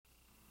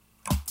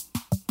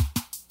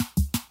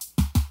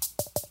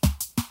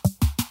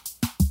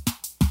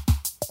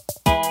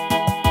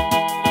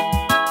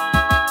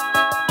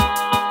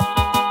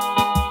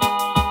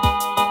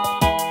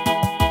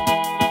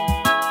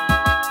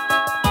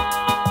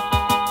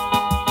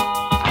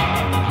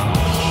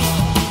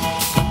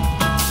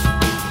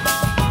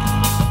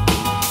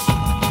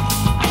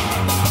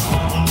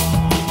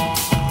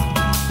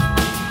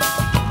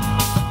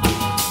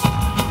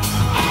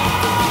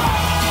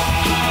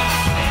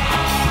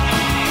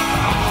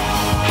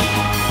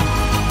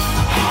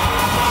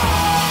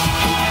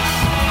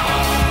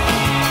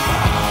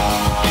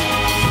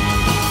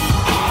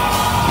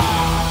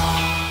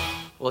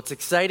What's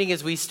exciting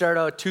is we start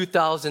out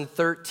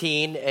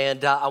 2013,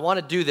 and I want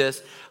to do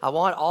this. I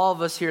want all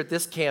of us here at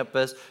this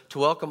campus to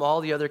welcome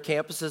all the other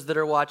campuses that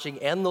are watching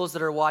and those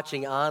that are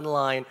watching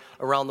online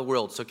around the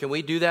world. So can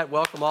we do that?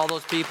 Welcome all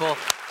those people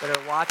that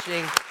are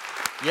watching.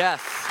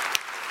 Yes.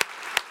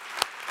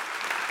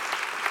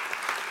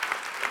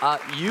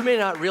 You may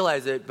not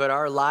realize it, but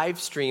our live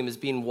stream is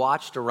being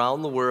watched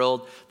around the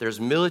world. There's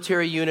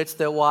military units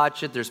that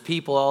watch it. There's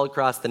people all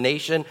across the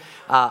nation.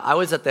 I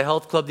was at the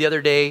health club the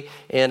other day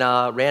and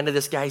ran to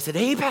this guy. He said,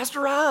 "Hey,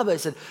 Pastor Rob." I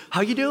said,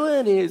 "How you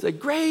doing?" And he's like,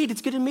 "Great.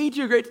 It's good to meet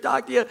you. Great to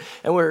talk to you."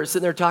 And we're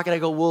sitting there talking. I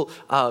go, "Well,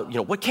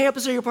 what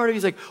campus are you a part of?"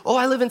 He's like, "Oh,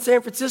 I live in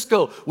San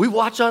Francisco. We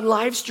watch on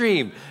live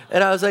stream."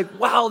 And I was like,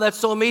 "Wow, that's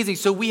so amazing."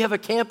 So we have a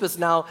campus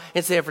now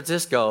in San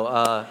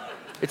Francisco.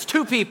 It's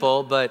two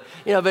people, but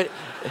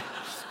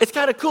it's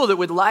kind of cool that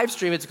with live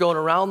stream, it's going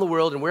around the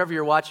world, and wherever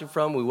you're watching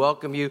from, we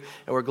welcome you,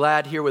 and we're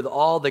glad here with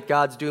all that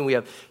God's doing. We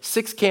have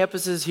 6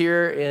 campuses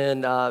here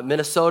in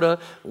Minnesota,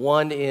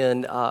 one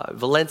in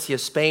Valencia,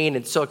 Spain.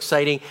 It's so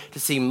exciting to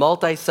see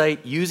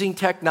multi-site using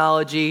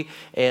technology,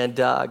 and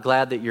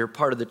glad that you're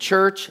part of the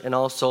church and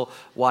also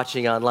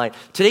watching online.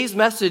 Today's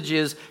message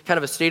is kind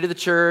of a state of the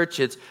church.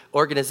 It's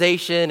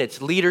organization,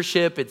 it's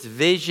leadership, it's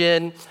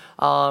vision.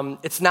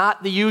 It's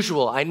not the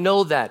usual. I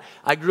know that.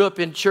 I grew up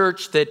in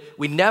church that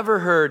we never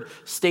heard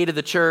state of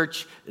the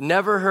church,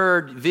 never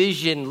heard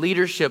vision,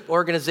 leadership,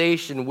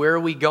 organization, where are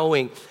we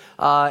going?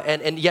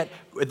 And yet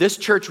this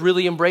church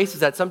really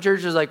embraces that. Some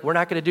churches are like, we're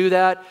not going to do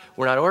that.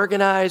 We're not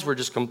organized. We're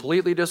just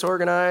completely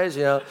disorganized.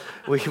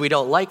 We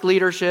don't like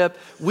leadership.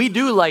 We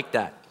do like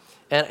that.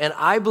 And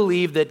I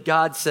believe that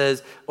God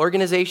says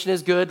organization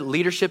is good,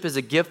 leadership is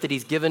a gift that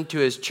he's given to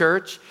his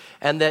church,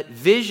 and that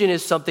vision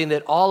is something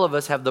that all of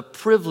us have the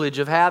privilege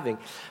of having.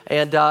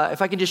 And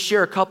if I can just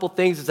share a couple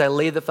things as I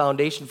lay the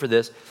foundation for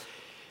this.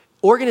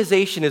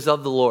 Organization is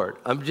of the Lord.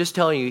 I'm just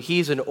telling you,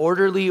 he's an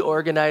orderly,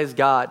 organized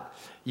God.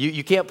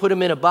 You can't put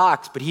him in a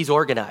box, but he's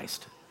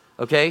organized.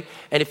 Okay?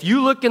 And if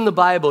you look in the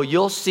Bible,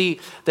 you'll see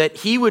that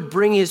he would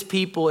bring his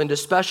people into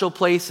special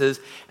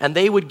places and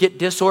they would get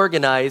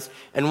disorganized.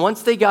 And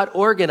once they got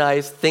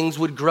organized, things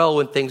would grow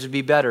and things would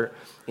be better.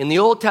 In the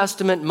Old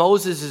Testament,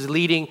 Moses is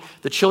leading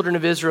the children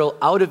of Israel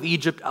out of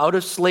Egypt, out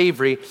of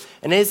slavery.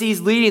 And as he's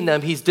leading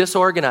them, he's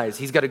disorganized.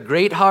 He's got a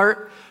great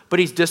heart, but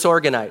he's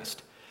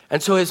disorganized.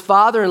 And so his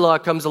father-in-law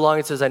comes along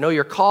and says, "I know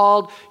you're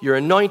called, you're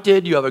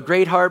anointed, you have a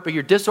great heart, but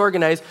you're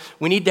disorganized.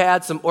 We need to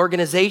add some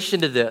organization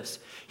to this."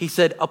 He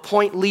said,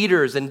 appoint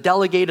leaders and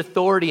delegate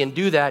authority and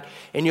do that.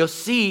 And you'll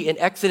see in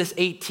Exodus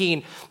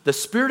 18, the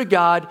Spirit of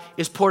God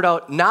is poured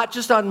out not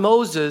just on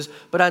Moses,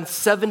 but on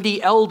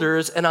 70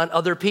 elders and on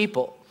other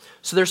people.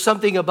 So there's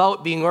something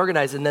about being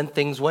organized, and then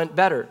things went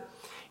better.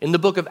 In the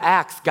book of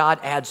Acts, God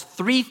adds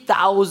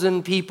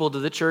 3,000 people to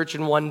the church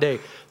in one day.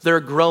 They're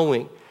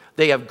growing.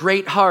 They have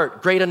great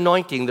heart, great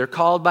anointing. They're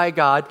called by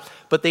God,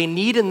 but they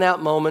need in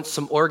that moment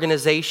some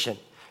organization.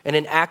 And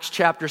in Acts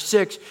chapter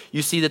 6,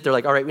 you see that they're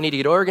like, all right, we need to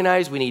get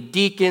organized. We need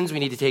deacons. We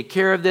need to take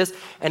care of this.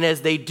 And as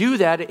they do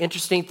that, an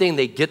interesting thing,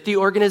 they get the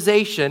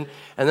organization.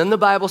 And then the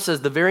Bible says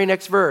the very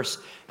next verse,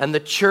 and the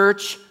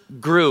church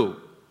grew.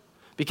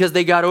 Because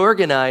they got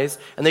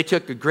organized and they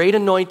took a great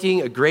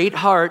anointing, a great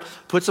heart,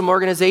 put some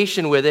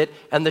organization with it,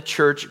 and the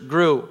church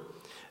grew.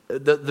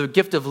 The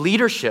gift of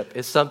leadership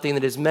is something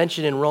that is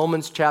mentioned in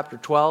Romans chapter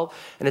 12.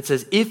 And it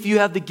says, if you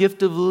have the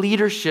gift of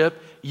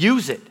leadership,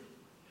 use it.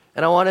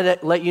 And I wanted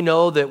to let you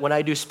know that when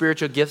I do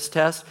spiritual gifts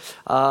tests,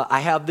 I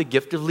have the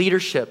gift of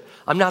leadership.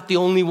 I'm not the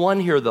only one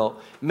here, though.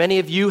 Many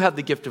of you have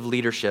the gift of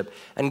leadership.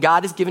 And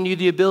God has given you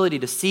the ability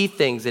to see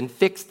things and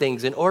fix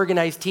things and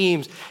organize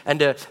teams and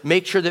to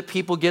make sure that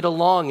people get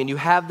along. And you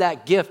have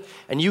that gift,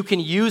 and you can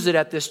use it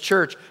at this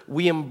church.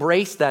 We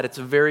embrace that. It's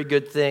a very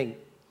good thing.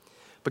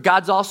 But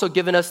God's also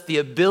given us the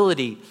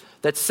ability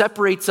that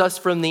separates us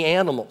from the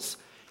animals.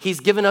 He's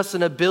given us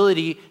an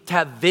ability to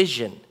have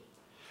vision.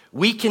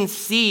 We can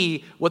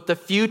see what the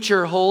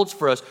future holds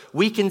for us.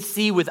 We can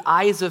see with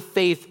eyes of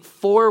faith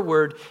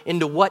forward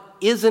into what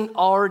isn't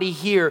already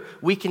here.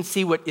 We can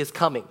see what is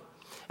coming.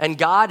 And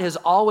God has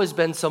always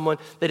been someone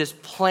that has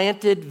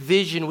planted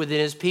vision within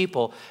his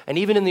people. And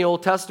even in the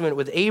Old Testament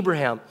with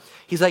Abraham,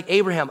 he's like,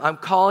 Abraham, I'm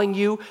calling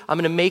you. I'm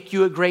going to make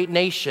you a great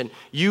nation.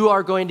 You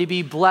are going to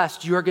be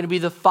blessed. You are going to be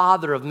the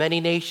father of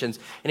many nations.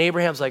 And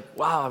Abraham's like,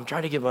 wow, I'm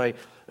trying to get my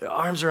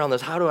arms around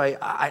this. How do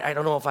I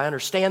don't know if I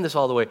understand this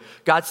all the way.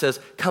 God says,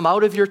 come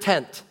out of your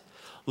tent.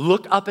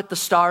 Look up at the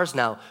stars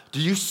now.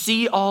 Do you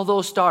see all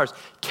those stars?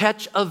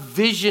 Catch a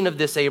vision of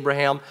this,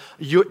 Abraham.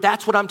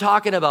 That's what I'm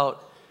talking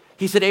about.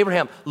 He said,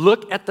 Abraham,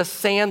 look at the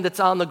sand that's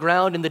on the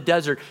ground in the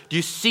desert. Do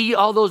you see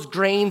all those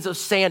grains of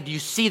sand? Do you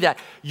see that?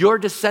 Your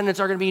descendants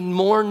are going to be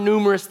more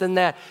numerous than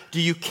that. Do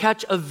you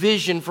catch a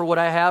vision for what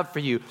I have for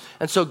you?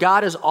 And so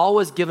God has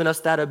always given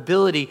us that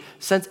ability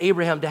since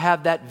Abraham to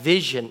have that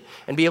vision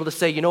and be able to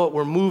say, you know what,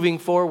 we're moving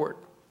forward.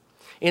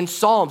 In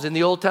Psalms, in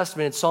the Old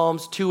Testament, in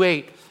Psalms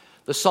 2:8,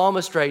 the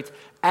psalmist writes,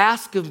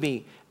 ask of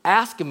me,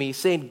 Ask of me,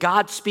 saying,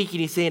 God speaking,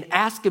 he's saying,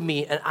 ask of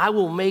me, and I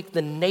will make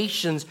the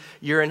nations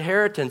your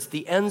inheritance,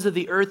 the ends of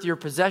the earth your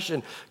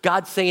possession.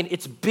 God's saying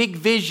it's big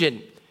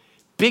vision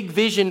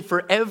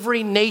for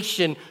every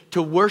nation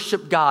to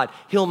worship God.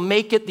 He'll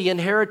make it the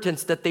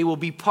inheritance that they will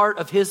be part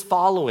of his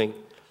following.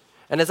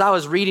 And as I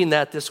was reading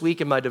that this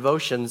week in my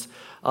devotions,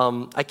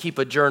 I keep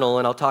a journal,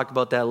 and I'll talk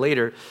about that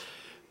later.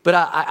 But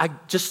I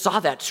just saw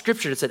that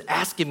scripture that said,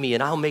 ask of me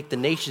and I'll make the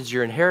nations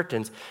your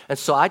inheritance. And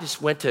so I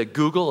just went to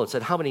Google and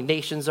said, how many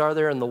nations are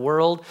there in the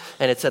world?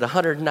 And it said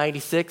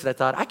 196. And I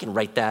thought, I can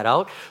write that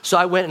out. So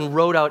I went and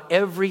wrote out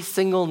every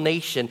single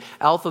nation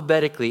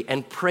alphabetically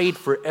and prayed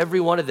for every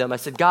one of them. I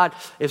said, God,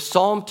 if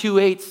Psalm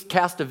 2:8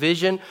 cast a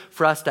vision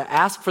for us to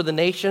ask for the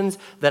nations,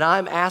 then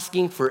I'm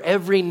asking for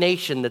every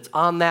nation that's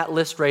on that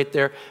list right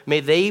there.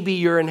 May they be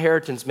your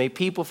inheritance. May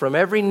people from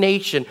every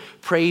nation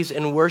praise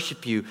and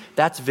worship you.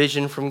 That's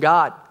vision from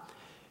God.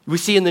 We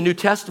see in the New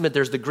Testament,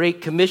 there's the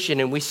Great Commission,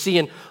 and we see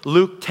in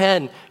Luke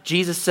 10,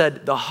 Jesus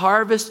said, the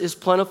harvest is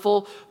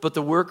plentiful, but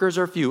the workers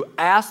are few.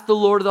 Ask the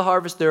Lord of the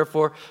harvest,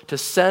 therefore, to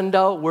send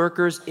out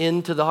workers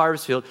into the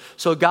harvest field.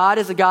 So God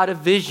is a God of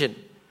vision.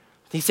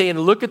 He's saying,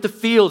 look at the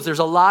fields. There's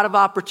a lot of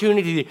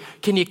opportunity.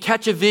 Can you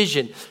catch a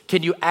vision?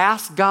 Can you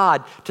ask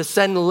God to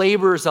send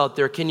laborers out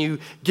there? Can you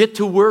get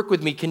to work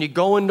with me? Can you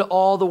go into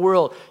all the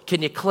world?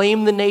 Can you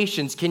claim the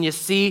nations? Can you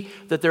see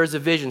that there's a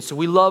vision? So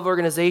we love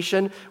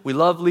organization, we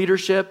love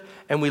leadership,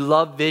 and we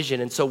love vision.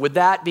 And so with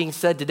that being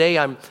said, today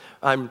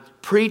I'm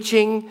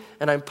preaching,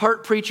 and I'm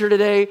part preacher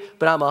today,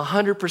 but I'm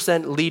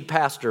 100% lead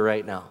pastor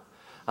right now.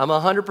 I'm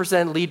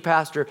 100% lead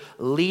pastor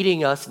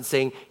leading us and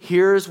saying,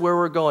 here's where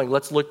we're going.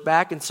 Let's look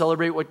back and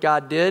celebrate what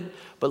God did,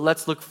 but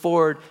let's look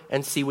forward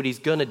and see what he's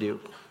going to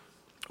do.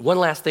 One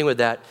last thing with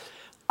that.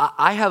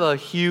 I have a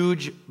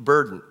huge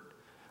burden.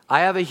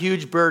 I have a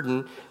huge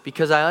burden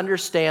because I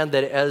understand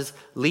that as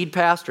lead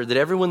pastor, that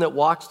everyone that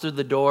walks through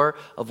the door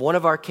of one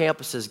of our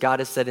campuses, God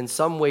has said in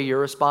some way you're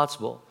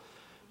responsible.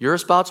 You're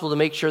responsible to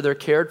make sure they're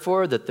cared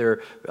for, that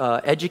they're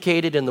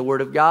educated in the Word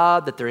of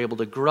God, that they're able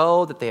to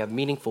grow, that they have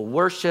meaningful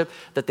worship,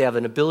 that they have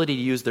an ability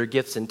to use their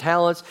gifts and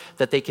talents,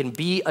 that they can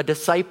be a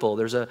disciple.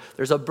 There's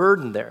a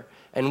burden there.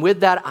 And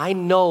with that, I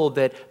know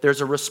that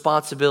there's a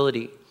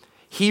responsibility.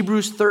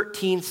 Hebrews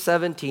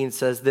 13:17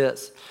 says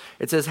this.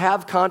 It says,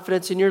 have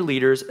confidence in your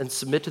leaders and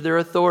submit to their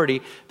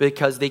authority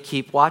because they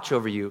keep watch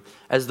over you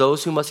as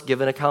those who must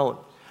give an account.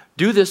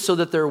 Do this so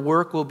that their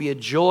work will be a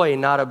joy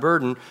and not a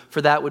burden,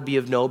 for that would be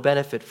of no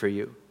benefit for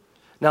you.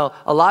 Now,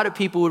 a lot of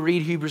people would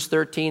read Hebrews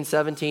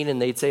 13:17,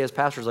 and they'd say as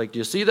pastors, like, do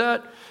you see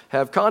that?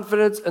 Have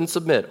confidence and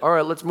submit. All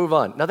right, let's move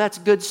on. Now, that's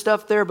good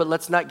stuff there, but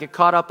let's not get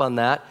caught up on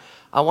that.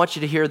 I want you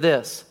to hear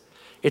this.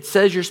 It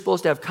says you're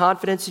supposed to have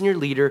confidence in your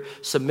leader,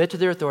 submit to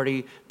their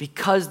authority,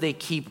 because they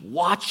keep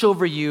watch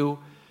over you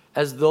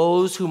as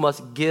those who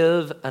must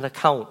give an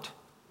account.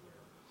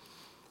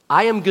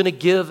 I am going to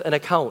give an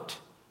account.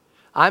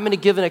 I'm going to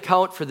give an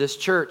account for this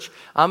church.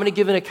 I'm going to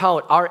give an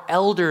account. Our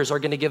elders are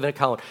going to give an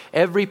account.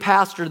 Every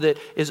pastor that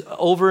is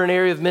over an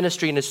area of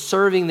ministry and is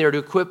serving there to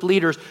equip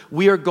leaders,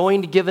 we are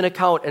going to give an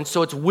account. And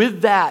so it's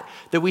with that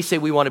we say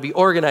we want to be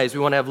organized.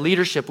 We want to have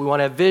leadership. We want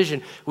to have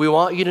vision. We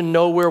want you to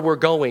know where we're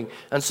going.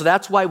 And so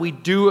that's why we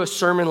do a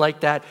sermon like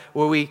that,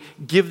 where we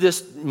give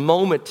this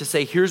moment to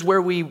say, here's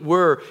where we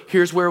were,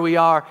 here's where we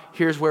are,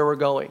 here's where we're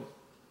going.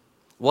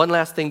 One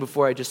last thing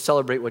before I just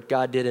celebrate what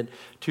God did in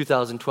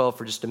 2012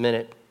 for just a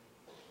minute.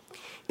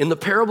 In the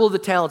parable of the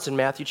talents in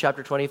Matthew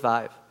chapter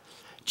 25,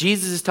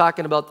 Jesus is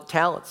talking about the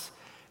talents.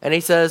 And he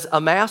says, a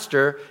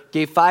master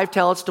gave 5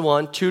 talents to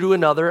one, 2 to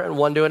another, and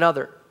 1 to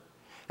another.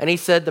 And he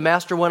said the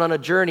master went on a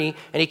journey,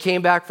 and he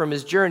came back from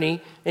his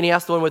journey, and he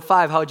asked the one with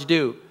 5, how'd you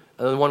do?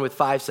 And the one with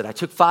 5 said, I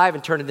took 5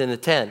 and turned it into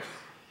 10.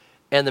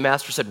 And the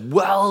master said,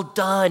 well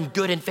done,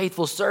 good and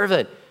faithful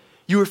servant.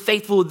 You were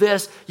faithful with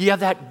this. You have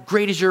that.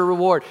 Great is your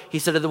reward. He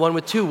said to the one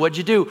with 2, what'd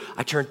you do?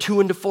 I turned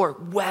 2 into 4.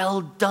 Well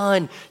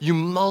done. You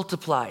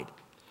multiplied.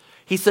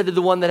 He said to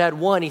the one that had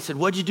 1, he said,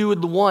 what'd you do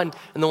with the 1?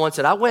 And the one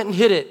said, I went and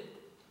hid it.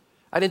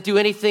 I didn't do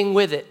anything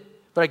with it,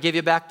 but I gave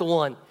you back the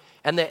 1.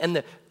 And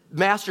the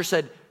master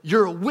said,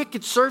 you're a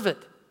wicked servant.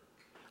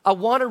 I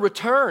want a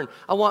return.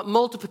 I want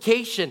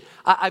multiplication.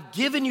 I've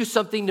given you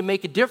something to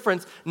make a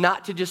difference,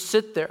 not to just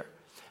sit there.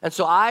 And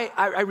so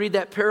I read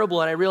that parable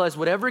and I realize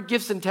whatever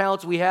gifts and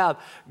talents we have,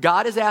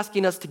 God is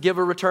asking us to give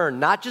a return.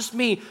 Not just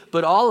me,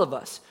 but all of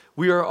us.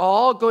 We are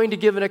all going to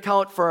give an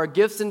account for our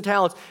gifts and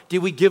talents. Did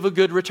we give a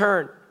good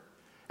return?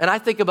 And I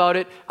think about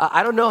it,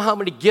 I don't know how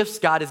many gifts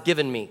God has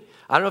given me.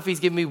 I don't know if he's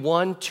given me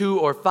 1, 2,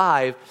 or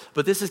 5,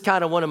 but this is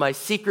kind of one of my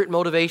secret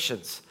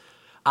motivations.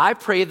 I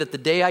pray that the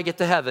day I get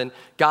to heaven,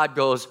 God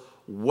goes,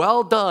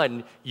 well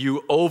done,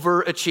 you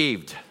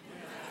overachieved.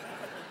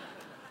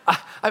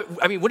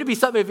 I mean, would it be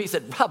something if he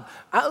said, Rob,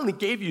 I only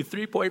gave you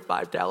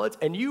 3.5 talents,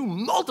 and you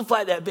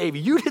multiplied that baby.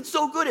 You did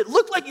so good, it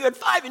looked like you had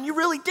 5, and you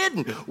really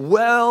didn't.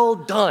 Well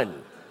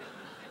done.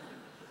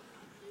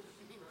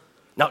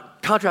 Now,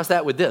 contrast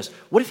that with this.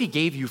 What if he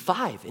gave you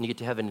 5 and you get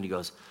to heaven and he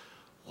goes,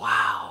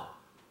 wow,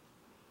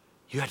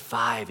 you had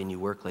 5 and you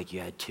worked like you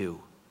had 2.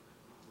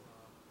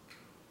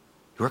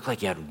 You work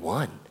like you had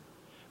one.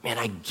 Man,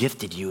 I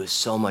gifted you with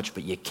so much,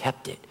 but you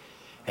kept it,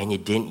 and you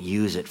didn't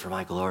use it for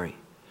my glory.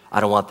 I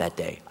don't want that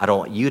day. I don't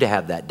want you to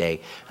have that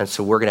day. And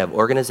so we're going to have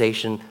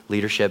organization,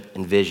 leadership,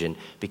 and vision,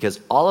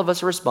 because all of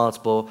us are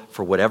responsible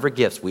for whatever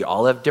gifts. We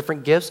all have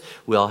different gifts.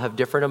 We all have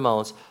different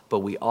amounts, but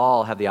we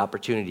all have the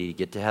opportunity to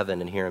get to heaven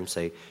and hear him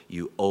say,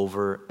 you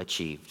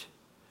overachieved.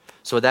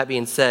 So with that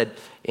being said,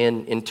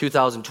 in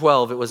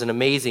 2012, it was an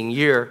amazing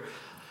year.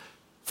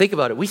 Think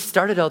about it. We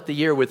started out the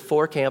year with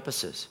 4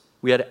 campuses.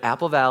 We had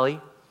Apple Valley,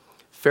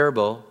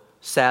 Faribault,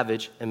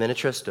 Savage, and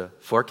Minnetrista,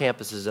 4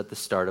 campuses at the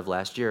start of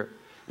last year.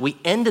 We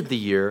ended the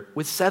year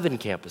with 7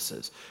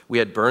 campuses. We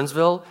had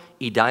Burnsville,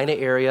 Edina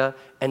area,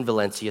 and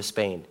Valencia,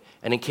 Spain.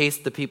 And in case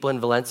the people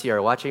in Valencia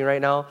are watching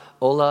right now,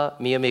 hola,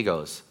 mi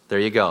amigos. There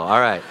you go. All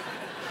right.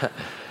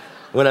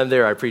 When I'm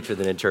there, I preach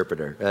with an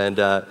interpreter.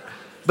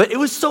 But it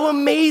was so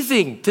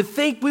amazing to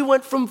think we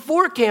went from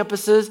 4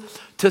 campuses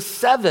to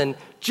 7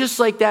 just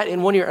like that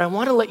in 1 year. And I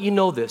want to let you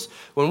know this.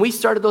 When we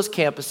started those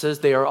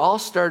campuses, they are all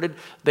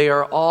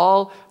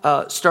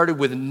started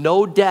with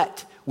no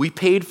debt. We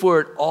paid for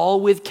it all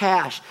with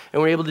cash,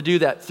 and we're able to do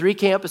that. 3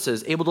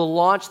 campuses, able to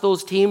launch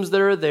those teams that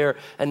are there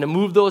and to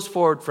move those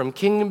forward from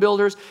kingdom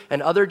builders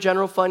and other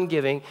general fund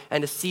giving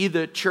and to see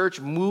the church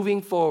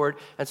moving forward.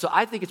 And so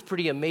I think it's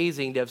pretty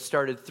amazing to have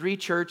started 3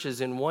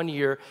 churches in 1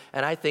 year,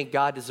 and I think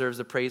God deserves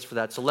the praise for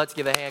that. So let's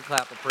give a hand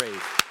clap of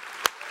praise.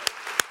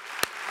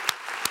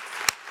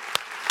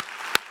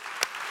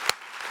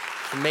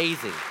 It's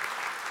amazing.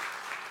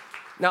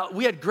 Now,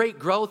 we had great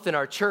growth in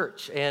our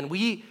church, and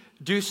we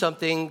do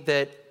something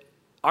that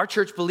our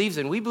church believes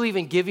in. We believe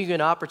in giving you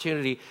an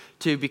opportunity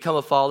to become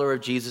a follower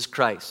of Jesus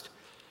Christ.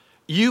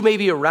 You may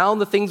be around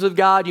the things of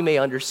God, you may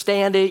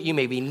understand it, you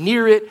may be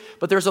near it,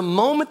 but there's a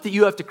moment that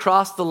you have to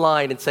cross the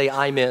line and say,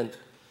 I'm in.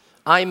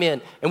 I'm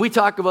in. And we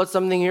talk about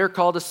something here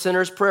called a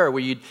sinner's prayer,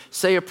 where you'd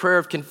say a prayer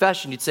of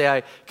confession. You'd say,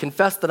 I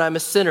confess that I'm a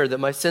sinner, that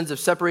my sins have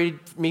separated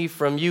me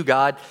from you,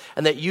 God,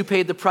 and that you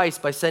paid the price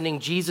by sending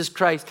Jesus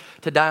Christ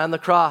to die on the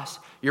cross.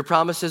 Your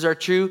promises are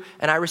true,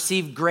 and I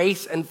receive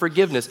grace and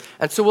forgiveness.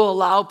 And so we'll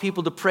allow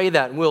people to pray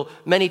that, and we'll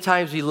many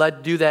times be led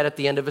to do that at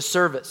the end of a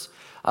service.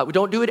 We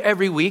don't do it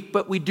every week,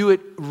 but we do it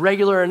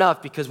regular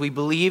enough because we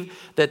believe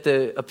that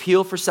the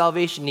appeal for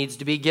salvation needs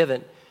to be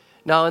given.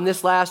 Now, in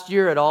this last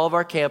year at all of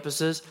our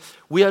campuses,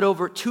 we had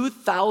over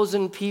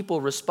 2,000 people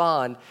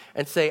respond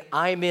and say,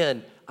 I'm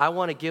in. I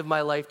want to give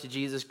my life to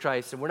Jesus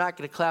Christ. And we're not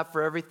going to clap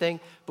for everything,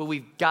 but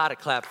we've got to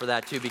clap for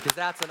that too, because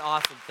that's an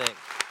awesome thing.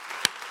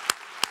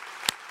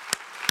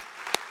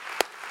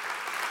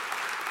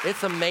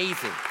 It's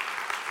amazing.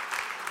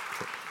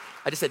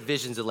 I just had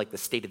visions of like the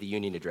State of the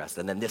Union address,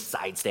 and then this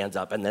side stands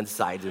up, and then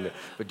sides,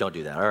 but don't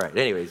do that. All right,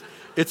 anyways,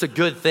 it's a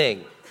good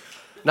thing.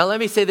 Now let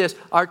me say this.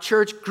 Our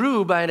church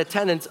grew by an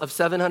attendance of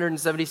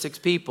 776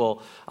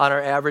 people on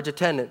our average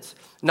attendance.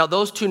 Now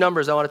those 2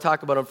 numbers, I want to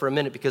talk about them for a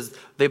minute because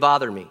they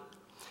bother me.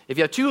 If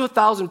you have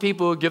 2,000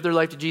 people who give their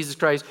life to Jesus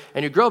Christ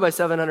and you grow by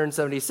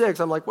 776,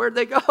 I'm like, where'd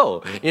they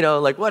go?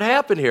 Like what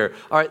happened here?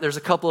 All right, there's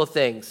a couple of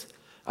things.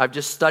 I've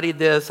just studied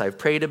this. I've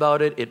prayed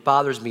about it. It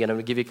bothers me, and I'm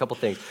going to give you a couple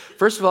things.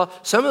 First of all,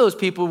 some of those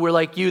people were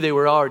like you. They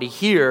were already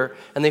here,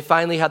 and they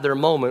finally had their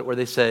moment where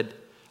they said,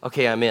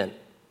 okay, I'm in.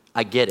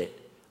 I get it.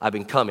 I've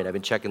been coming. I've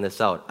been checking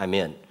this out. I'm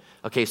in.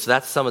 Okay, so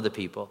that's some of the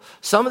people.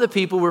 Some of the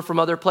people were from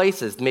other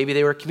places. Maybe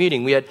they were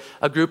commuting. We had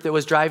a group that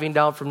was driving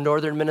down from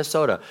northern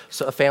Minnesota,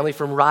 so a family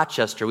from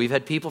Rochester. We've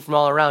had people from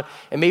all around,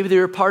 and maybe they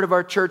were part of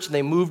our church and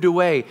they moved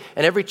away.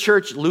 And every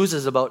church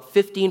loses about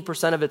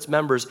 15% of its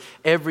members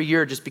every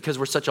year just because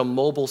we're such a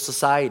mobile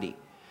society.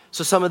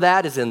 So some of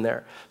that is in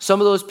there.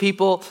 Some of those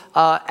people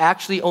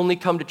actually only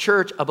come to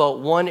church about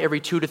 1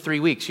 every 2 to 3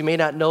 weeks. You may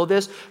not know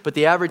this, but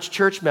the average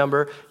church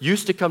member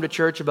used to come to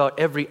church about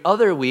every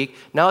other week.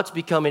 Now it's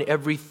becoming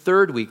every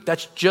 3rd week.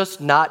 That's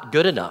just not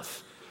good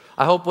enough.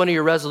 I hope one of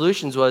your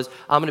resolutions was,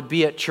 I'm going to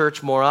be at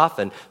church more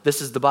often.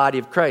 This is the body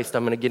of Christ.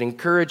 I'm going to get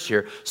encouraged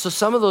here. So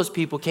some of those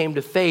people came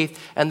to faith,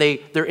 and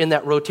they're in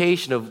that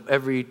rotation of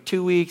every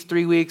 2 weeks,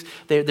 3 weeks.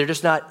 They're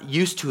just not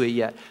used to it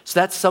yet. So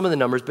that's some of the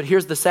numbers. But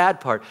here's the sad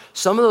part.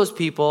 Some of those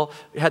people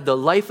had the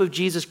life of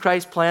Jesus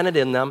Christ planted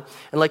in them,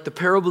 and like the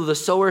parable of the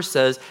sower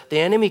says, the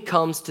enemy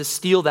comes to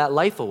steal that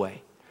life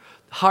away.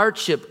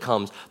 Hardship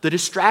comes, the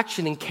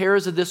distraction and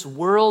cares of this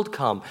world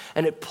come,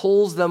 and it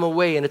pulls them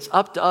away, and it's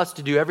up to us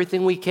to do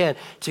everything we can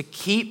to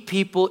keep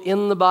people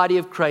in the body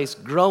of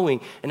Christ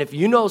growing. And if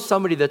you know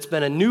somebody that's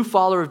been a new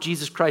follower of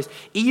Jesus Christ,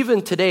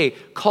 even today,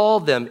 call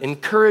them,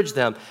 encourage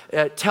them,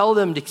 tell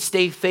them to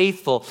stay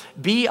faithful,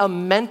 be a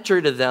mentor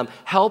to them,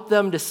 help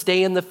them to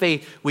stay in the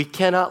faith. We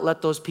cannot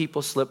let those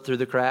people slip through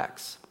the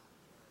cracks.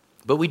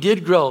 But we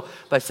did grow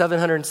by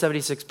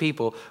 776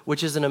 people,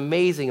 which is an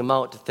amazing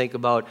amount to think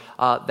about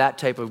that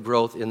type of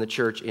growth in the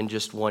church in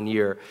just 1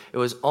 year. It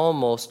was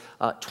almost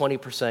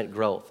 20%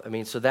 growth. I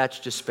mean, so that's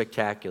just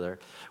spectacular.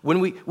 When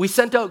we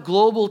sent out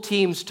global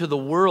teams to the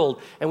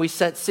world, and we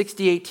sent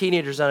 68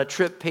 teenagers on a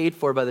trip paid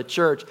for by the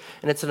church,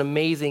 and it's an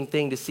amazing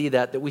thing to see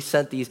that we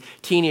sent these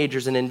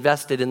teenagers and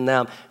invested in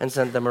them and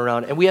sent them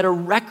around. And we had a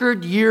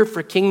record year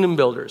for Kingdom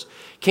Builders.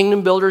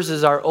 Kingdom Builders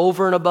is our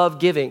over and above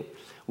giving.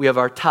 We have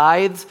our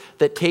tithes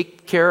that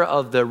take care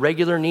of the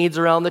regular needs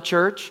around the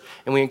church,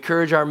 and we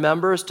encourage our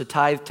members to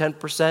tithe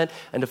 10%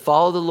 and to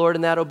follow the Lord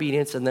in that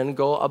obedience and then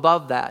go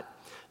above that.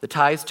 The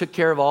tithes took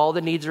care of all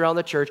the needs around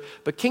the church,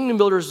 but Kingdom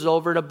Builders is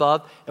over and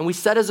above, and we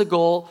set as a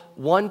goal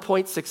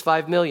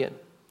 $1.65 million.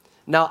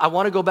 Now, I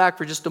want to go back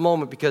for just a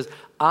moment because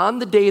on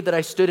the day that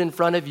I stood in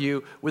front of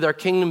you with our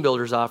Kingdom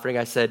Builders offering,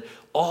 I said,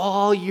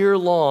 all year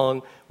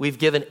long, we've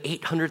given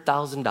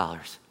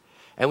 $800,000.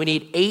 And we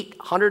need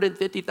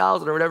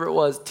 $850,000 or whatever it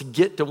was to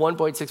get to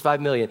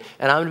 $1.65 million.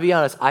 And I'm going to be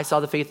honest, I saw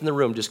the faith in the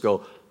room just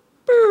go,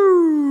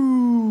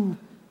 boo.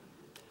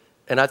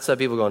 And I saw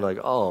people going like,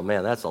 oh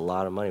man, that's a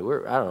lot of money.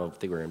 I don't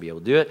think we're going to be able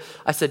to do it.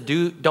 I said,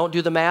 don't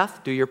do the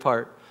math, do your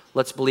part.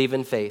 Let's believe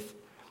in faith.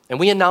 And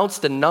we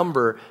announced a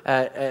number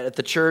at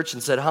the church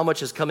and said how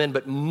much has come in,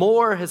 but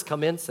more has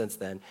come in since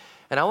then.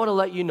 And I want to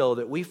let you know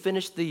that we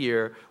finished the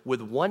year with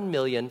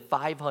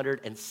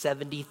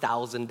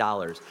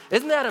 $1,570,000.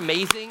 Isn't that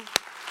amazing?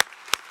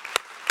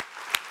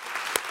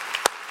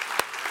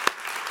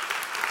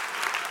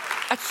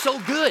 That's so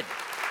good.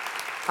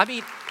 I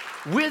mean,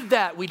 with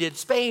that, we did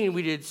Spain,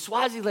 we did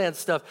Swaziland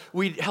stuff,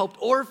 we helped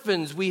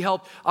orphans, we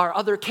helped our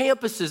other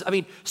campuses. I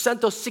mean, sent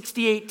those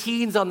 68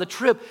 teens on the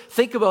trip.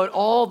 Think about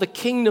all the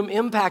kingdom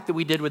impact that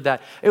we did with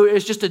that. It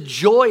was just a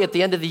joy at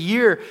the end of the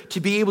year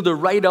to be able to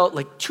write out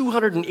like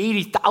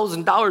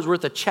 $280,000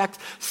 worth of checks,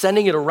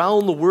 sending it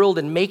around the world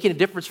and making a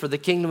difference for the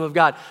kingdom of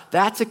God.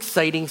 That's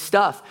exciting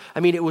stuff. I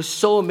mean, it was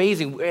so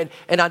amazing.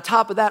 And on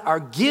top of that, our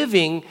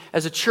giving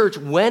as a church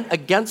went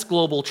against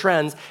global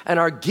trends, and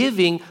our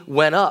giving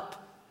went up.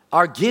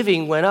 Our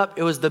giving went up.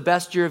 It was the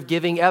best year of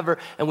giving ever,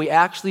 and we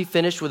actually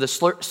finished with a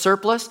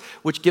surplus,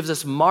 which gives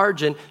us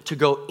margin to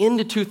go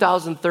into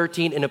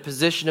 2013 in a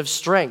position of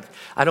strength.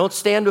 I don't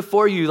stand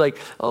before you like,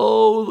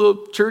 oh,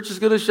 the church is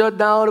going to shut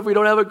down if we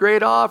don't have a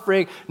great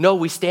offering. No,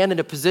 we stand in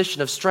a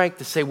position of strength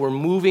to say we're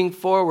moving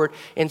forward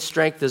in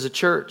strength as a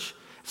church.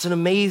 It's an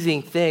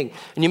amazing thing.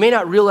 And you may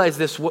not realize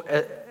this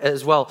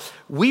as well.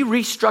 We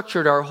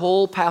restructured our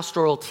whole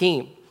pastoral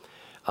team.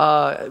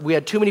 We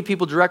had too many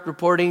people direct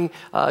reporting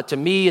to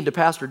me and to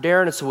Pastor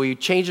Darren, and so we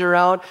changed it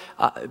around.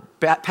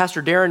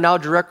 Pastor Darren now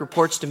direct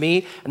reports to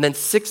me, and then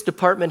 6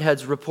 department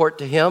heads report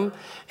to him.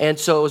 And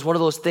so it was one of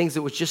those things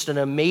that was just an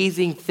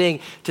amazing thing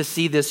to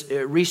see this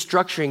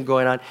restructuring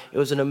going on. It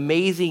was an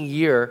amazing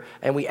year,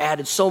 and we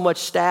added so much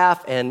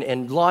staff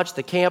and launched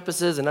the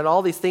campuses and had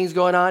all these things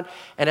going on.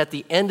 And at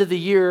the end of the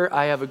year,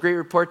 I have a great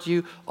report to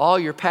you. All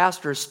your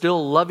pastors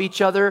still love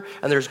each other,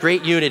 and there's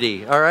great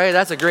unity. All right?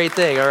 That's a great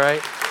thing, all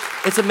right?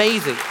 It's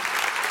amazing.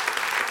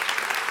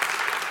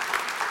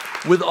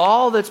 With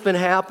all that's been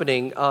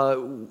happening,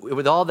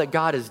 with all that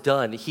God has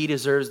done, He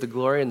deserves the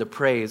glory and the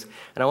praise.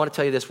 And I want to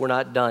tell you this, we're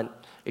not done.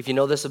 If you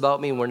know this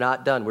about me, we're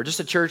not done. We're just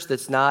a church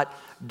that's not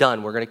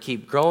done. We're going to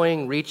keep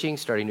growing, reaching,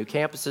 starting new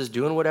campuses,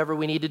 doing whatever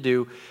we need to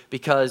do,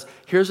 because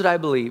here's what I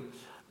believe.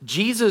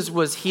 Jesus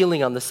was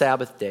healing on the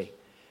Sabbath day.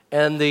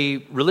 And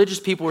the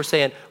religious people were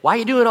saying, why are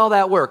you doing all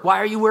that work? Why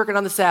are you working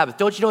on the Sabbath?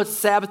 Don't you know it's the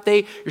Sabbath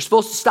day? You're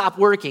supposed to stop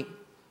working.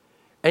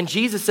 And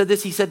Jesus said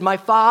this, He said, my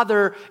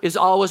Father is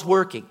always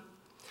working.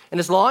 And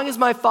as long as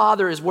my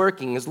Father is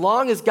working, as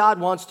long as God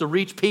wants to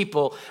reach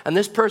people, and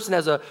this person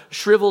has a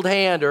shriveled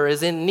hand or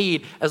is in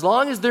need, as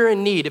long as they're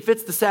in need, if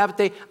it's the Sabbath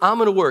day, I'm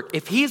going to work.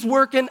 If He's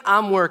working,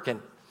 I'm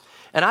working.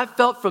 And I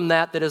felt from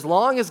that as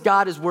long as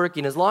God is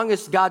working, as long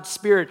as God's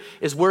Spirit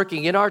is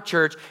working in our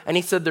church, and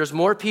He said there's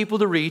more people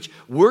to reach,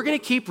 we're going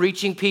to keep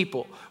reaching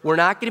people. We're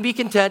not going to be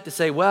content to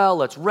say, well,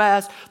 let's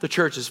rest. The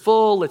church is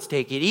full. Let's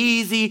take it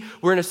easy.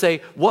 We're going to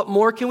say, what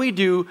more can we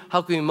do?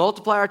 How can we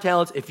multiply our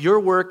talents? If you're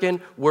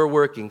working, we're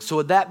working. So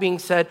with that being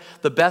said,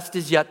 the best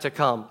is yet to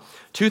come.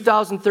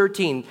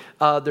 2013,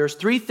 there's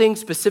 3 things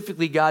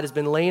specifically God has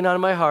been laying on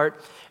my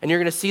heart, and you're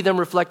going to see them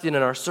reflected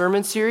in our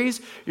sermon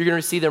series. You're going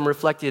to see them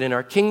reflected in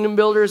our Kingdom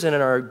Builders and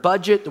in our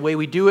budget, the way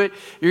we do it.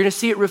 You're going to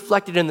see it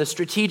reflected in the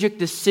strategic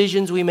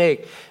decisions we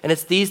make. And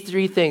it's these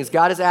 3 things.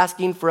 God is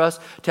asking for us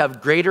to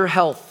have greater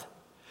health.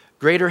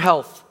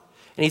 And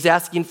He's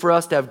asking for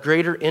us to have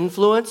greater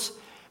influence.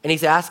 And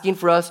He's asking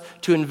for us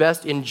to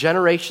invest in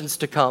generations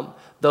to come.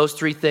 Those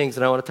 3 things,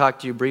 and I want to talk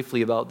to you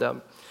briefly about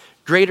them.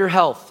 Greater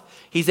health.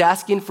 He's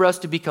asking for us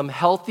to become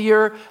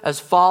healthier as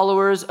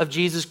followers of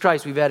Jesus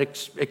Christ. We've had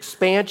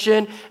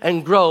expansion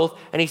and growth,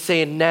 and He's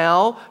saying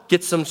now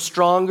get some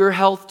stronger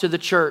health to the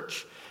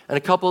church. And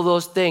a couple of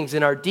those things.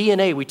 In our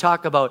DNA, we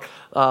talk about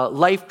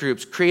life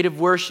groups, creative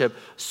worship,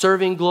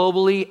 serving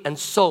globally, and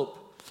SOAP.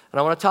 And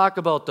I want to talk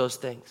about those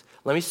things.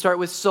 Let me start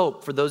with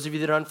SOAP, for those of you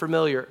that are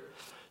unfamiliar.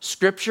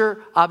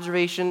 Scripture,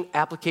 observation,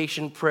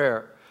 application,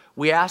 prayer.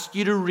 We ask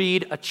you to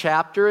read a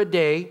chapter a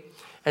day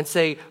and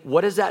say,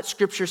 what does that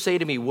scripture say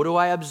to me? What do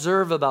I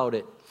observe about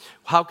it?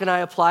 How can I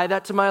apply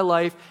that to my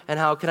life, and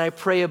how can I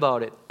pray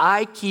about it?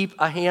 I keep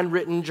a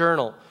handwritten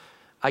journal.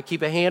 I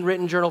keep a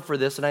handwritten journal for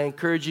this, and I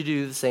encourage you to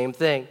do the same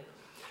thing.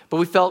 But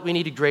we felt we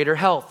needed greater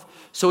health.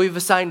 So we've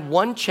assigned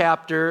one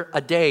chapter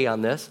a day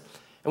on this,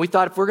 and we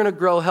thought if we're going to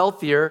grow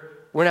healthier,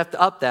 we're going to have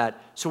to up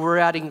that. So we're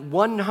adding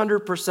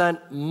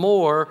 100%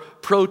 more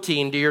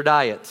protein to your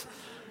diet.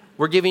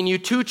 We're giving you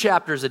 2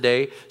 chapters a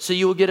day, so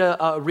you will get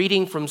a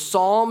reading from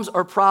Psalms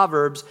or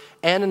Proverbs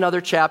and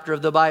another chapter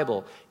of the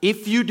Bible.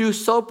 If you do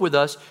SOAP with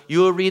us, you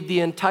will read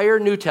the entire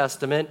New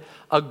Testament,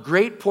 a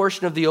great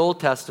portion of the Old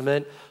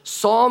Testament,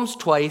 Psalms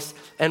twice,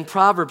 and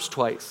Proverbs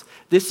twice.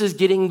 This is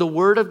getting the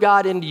Word of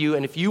God into you,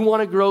 and if you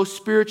want to grow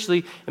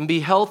spiritually and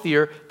be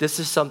healthier, this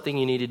is something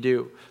you need to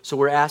do. So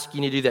we're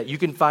asking you to do that. You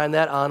can find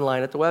that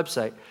online at the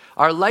website.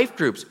 Our life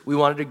groups, we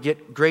wanted to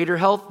get greater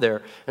health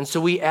there, and so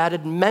we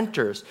added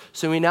mentors.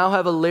 So we now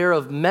have a layer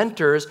of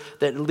mentors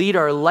that lead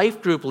our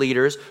life group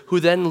leaders, who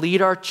then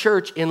lead our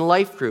church in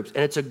life groups,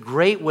 and it's a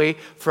great way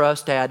for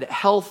us to add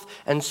health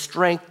and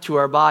strength to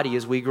our body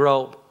as we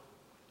grow.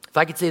 If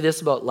I could say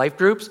this about life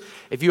groups,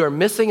 if you are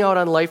missing out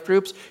on life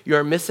groups, you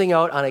are missing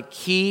out on a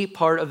key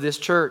part of this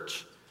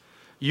church.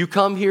 You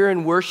come here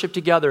and worship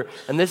together,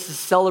 and this is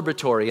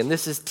celebratory, and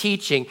this is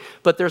teaching,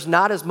 but there's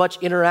not as much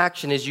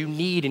interaction as you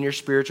need in your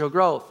spiritual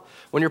growth.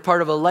 When you're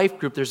part of a life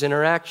group, there's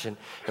interaction.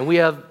 And we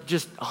have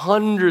just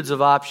hundreds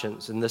of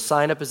options, and the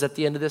sign-up is at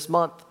the end of this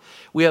month.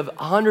 We have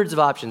hundreds of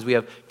options. We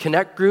have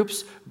connect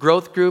groups,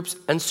 growth groups,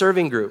 and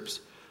serving groups.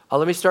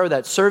 Let me start with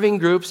that. Serving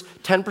groups,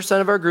 10%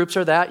 of our groups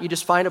are that. You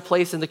just find a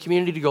place in the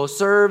community to go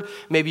serve.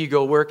 Maybe you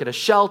go work at a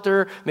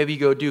shelter. Maybe you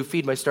go do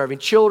Feed My Starving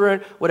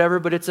Children,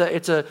 whatever, but it's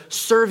a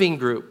serving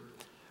group.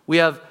 We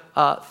have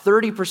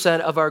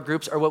 30% of our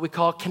groups are what we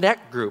call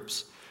connect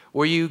groups,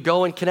 where you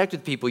go and connect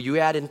with people. You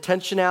add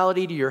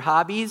intentionality to your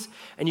hobbies,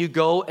 and you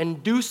go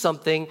and do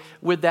something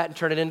with that and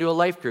turn it into a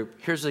life group.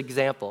 Here's an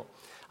example.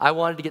 I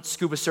wanted to get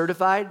scuba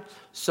certified,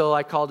 so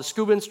I called a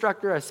scuba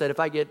instructor. I said, if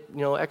I get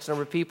X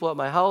number of people at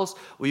my house,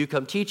 will you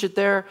come teach it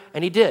there?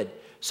 And he did.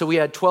 So we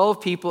had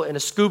 12 people in a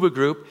scuba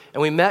group,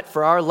 and we met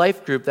for our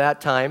life group that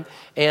time,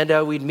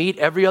 and we'd meet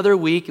every other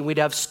week, and we'd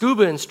have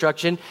scuba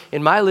instruction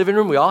in my living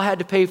room. We all had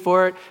to pay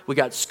for it. We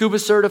got scuba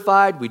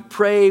certified. We'd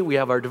pray. We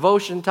have our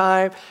devotion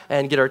time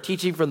and get our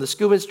teaching from the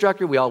scuba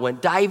instructor. We all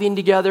went diving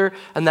together,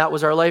 and that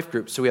was our life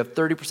group. So we have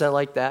 30%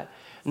 like that.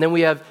 And then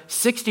we have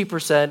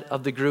 60%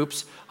 of the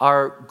groups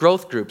are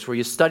growth groups, where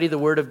you study the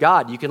Word of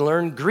God. You can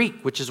learn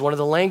Greek, which is one of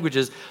the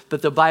languages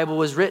that the Bible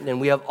was written in.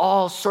 We have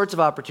all sorts of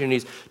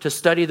opportunities to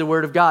study the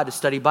Word of God, to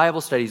study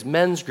Bible studies,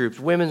 men's groups,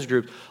 women's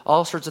groups,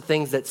 all sorts of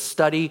things that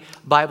study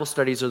Bible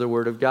studies of the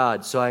Word of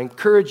God. So I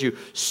encourage you,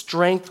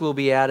 strength will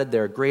be added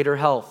there, greater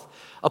health.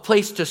 A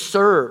place to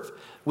serve.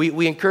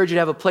 We encourage you to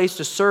have a place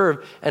to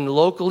serve, and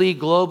locally,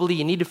 globally,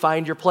 you need to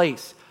find your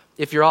place.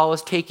 If you're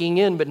always taking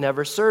in but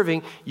never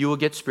serving, you will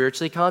get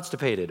spiritually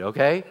constipated,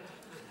 okay?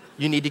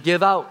 You need to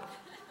give out.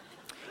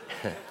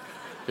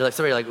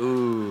 Somebody's like,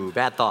 ooh,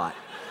 bad thought.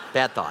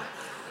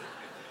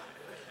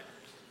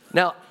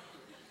 Now,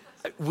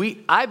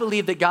 I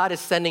believe that God is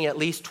sending at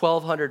least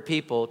 1,200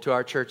 people to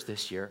our church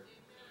this year.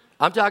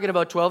 I'm talking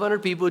about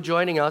 1,200 people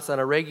joining us on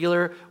a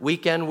regular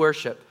weekend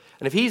worship.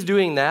 And if he's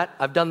doing that,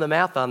 I've done the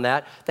math on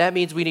that, that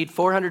means we need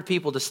 400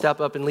 people to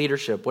step up in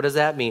leadership. What does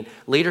that mean?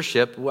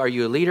 Leadership, are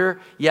you a leader?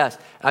 Yes.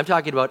 I'm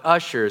talking about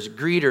ushers,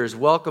 greeters,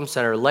 welcome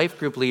center, life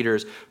group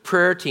leaders,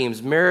 prayer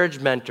teams, marriage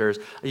mentors.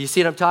 You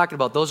see what I'm talking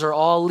about? Those are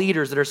all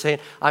leaders that are saying,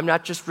 I'm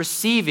not just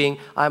receiving,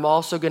 I'm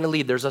also going to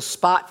lead. There's a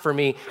spot for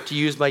me to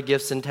use my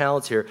gifts and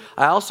talents here.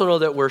 I also know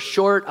that we're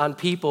short on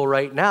people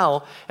right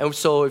now, and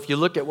so if you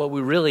look at what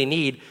we really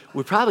need,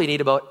 we probably need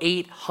about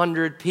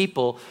 800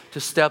 people to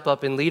step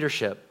up in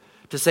leadership.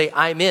 To say,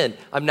 I'm in.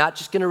 I'm not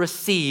just going to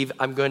receive,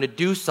 I'm going to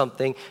do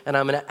something, and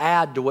I'm going to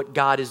add to what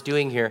God is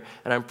doing here,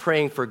 and I'm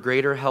praying for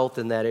greater health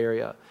in that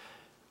area.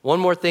 One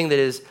more thing that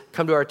has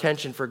come to our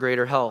attention for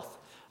greater health.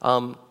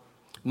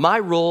 My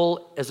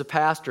role as a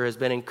pastor has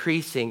been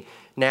increasing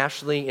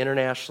nationally,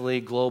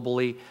 internationally,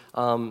 globally.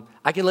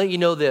 I can let you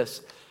know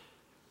this.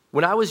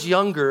 When I was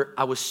younger,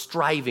 I was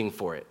striving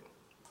for it.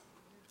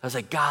 I was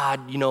like,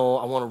 God, I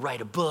want to write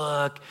a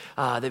book.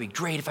 That'd be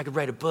great if I could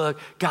write a book.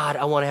 God,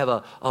 I want to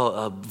have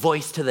a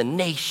voice to the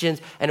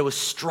nations. And it was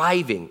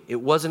striving. It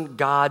wasn't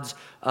God's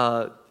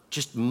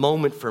just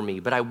moment for me,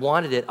 but I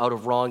wanted it out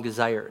of wrong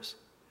desires.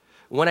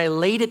 When I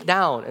laid it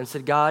down and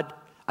said, God,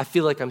 I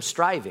feel like I'm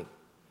striving.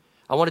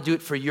 I want to do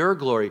it for your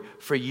glory,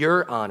 for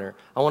your honor.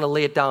 I want to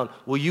lay it down.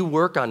 Will you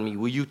work on me?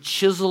 Will you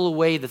chisel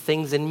away the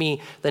things in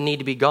me that need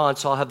to be gone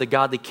so I'll have the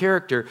godly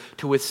character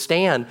to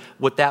withstand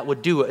what that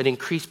would do, an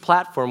increased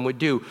platform would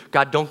do?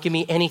 God, don't give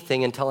me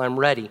anything until I'm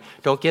ready.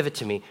 Don't give it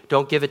to me.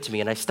 Don't give it to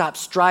me. And I stopped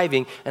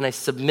striving and I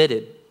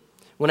submitted.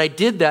 When I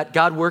did that,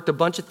 God worked a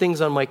bunch of things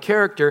on my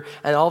character,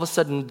 and all of a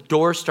sudden,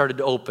 doors started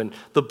to open.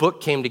 The book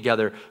came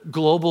together.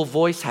 Global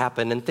Voice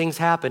happened, and things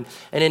happened.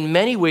 And in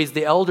many ways,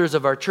 the elders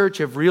of our church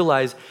have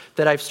realized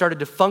that I've started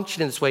to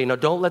function in this way. Now,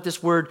 don't let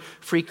this word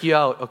freak you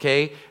out,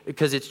 okay?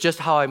 Because it's just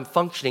how I'm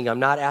functioning. I'm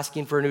not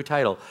asking for a new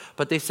title.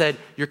 But they said,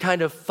 you're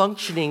kind of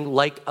functioning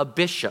like a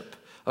bishop.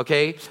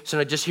 Okay, so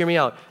now just hear me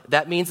out.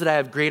 That means that I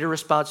have greater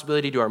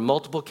responsibility to our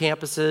multiple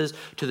campuses,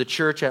 to the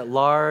church at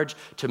large,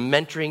 to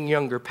mentoring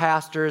younger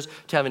pastors,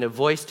 to having a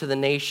voice to the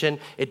nation.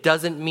 It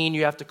doesn't mean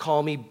you have to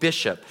call me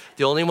bishop.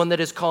 The only one that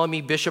is calling me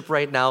bishop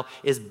right now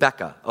is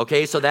Becca.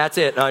 Okay, so that's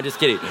it. No, I'm just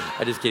kidding.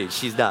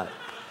 She's not.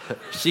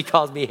 She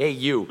calls me, hey,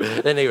 you.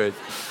 Anyways.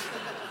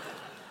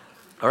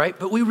 All right,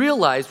 but we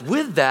realized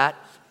with that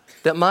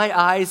my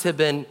eyes have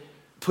been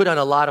put on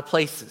a lot of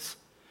places.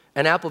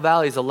 And Apple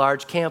Valley is a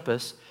large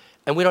campus.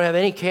 And we don't have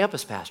any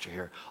campus pastor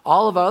here.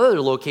 All of our other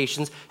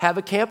locations have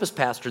a campus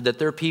pastor that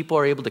their people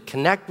are able to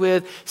connect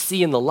with,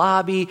 see in the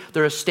lobby.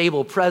 They're a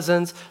stable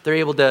presence. They're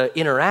able to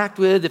interact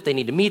with if they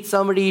need to meet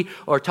somebody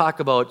or talk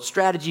about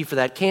strategy for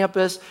that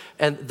campus,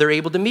 and they're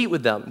able to meet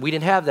with them. We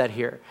didn't have that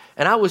here.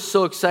 And I was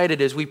so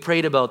excited as we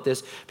prayed about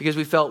this because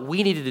we felt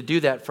we needed to do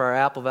that for our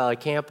Apple Valley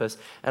campus.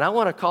 And I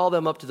want to call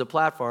them up to the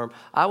platform.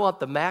 I want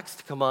the Macs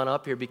to come on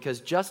up here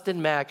because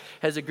Justin Mack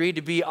has agreed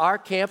to be our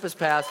campus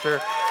pastor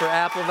for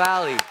Apple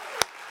Valley.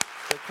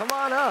 So come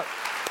on up.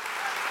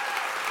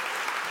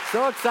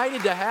 So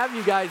excited to have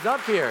you guys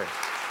up here.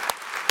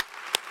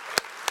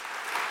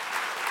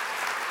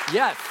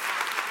 Yes.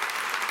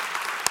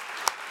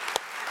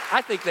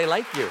 I think they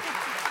like you.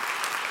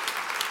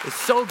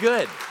 It's so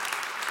good.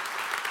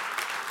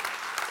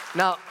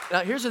 Now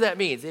here's what that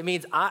means. It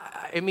means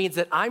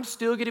that I'm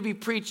still going to be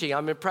preaching.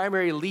 I'm a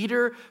primary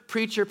leader,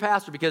 preacher,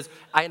 pastor, because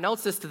I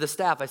announced this to the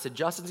staff. I said,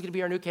 Justin's going to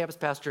be our new campus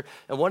pastor.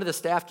 And one of the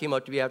staff came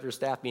up to me after a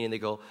staff meeting. They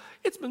go,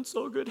 it's been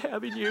so good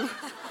having you.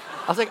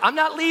 I was like, I'm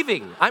not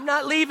leaving. I'm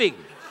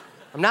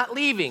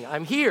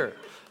here.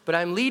 But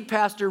I'm lead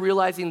pastor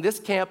realizing this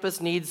campus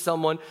needs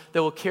someone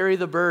that will carry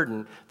the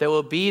burden, that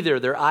will be there.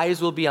 Their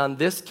eyes will be on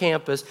this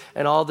campus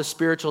and all the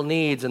spiritual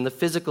needs and the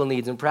physical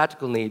needs and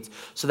practical needs.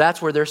 So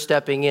that's where they're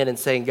stepping in and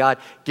saying, God,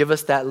 give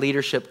us that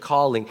leadership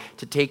calling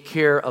to take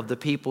care of the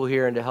people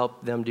here and to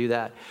help them do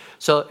that.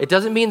 So it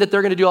doesn't mean that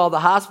they're going to do all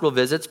the hospital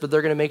visits, but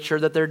they're going to make sure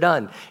that they're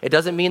done. It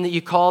doesn't mean that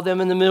you call them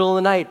in the middle of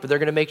the night, but they're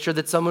going to make sure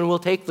that someone will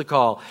take the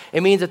call.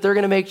 It means that they're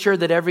going to make sure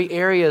that every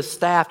area is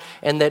staffed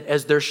and that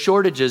as there's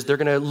shortages, they're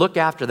going to look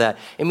after that.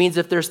 It means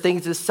if there's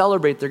things to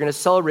celebrate, they're going to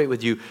celebrate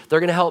with you. They're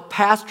going to help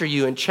pastor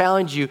you and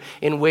challenge you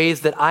in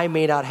ways that I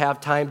may not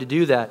have time to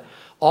do that.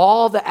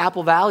 All the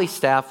Apple Valley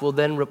staff will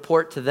then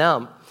report to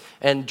them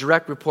and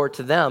direct report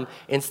to them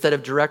instead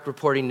of direct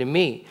reporting to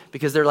me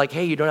because they're like,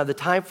 hey, you don't have the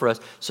time for us.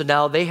 So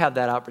now they have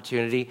that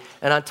opportunity.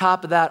 And on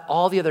top of that,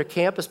 all the other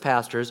campus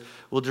pastors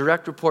will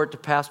direct report to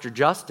Pastor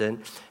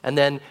Justin, and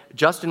then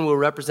Justin will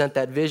represent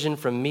that vision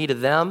from me to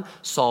them,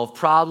 solve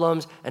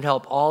problems, and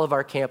help all of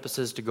our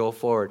campuses to go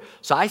forward.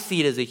 So I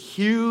see it as a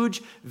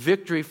huge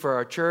victory for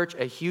our church,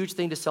 a huge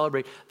thing to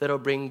celebrate that'll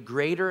bring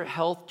greater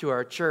health to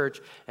our church.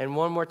 And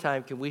one more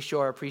time, can we show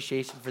our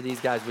appreciation for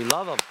these guys? We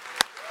love them.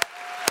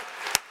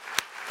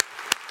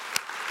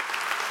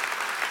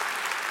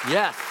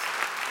 Yes.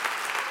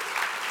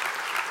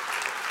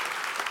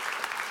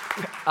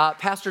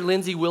 Pastor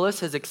Lindsay Willis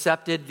has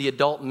accepted the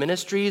adult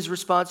ministries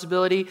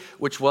responsibility,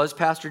 which was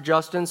Pastor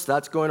Justin, so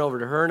that's going over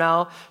to her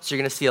now. So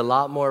you're going to see a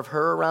lot more of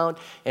her around,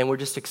 and we're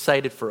just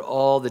excited for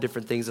all the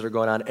different things that are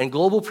going on. And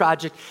Global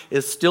Project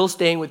is still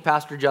staying with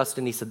Pastor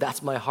Justin. He said,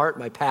 that's my heart,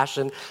 my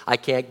passion. I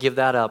can't give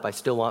that up. I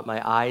still want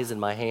my eyes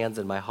and my hands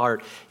and my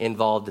heart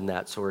involved in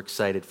that, so we're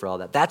excited for all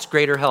that. That's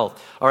greater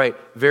health. All right,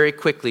 very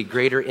quickly,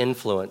 greater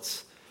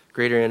influence.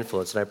 Greater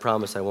influence, and I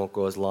promise I won't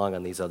go as long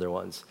on these other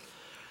ones.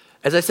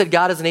 As I said,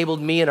 God has enabled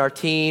me and our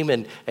team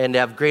and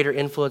have greater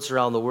influence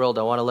around the world.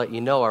 I want to let you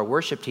know our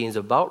worship team is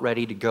about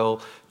ready to go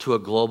to a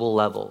global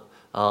level.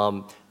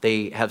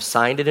 They have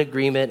signed an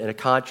agreement and a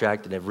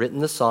contract and have written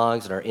the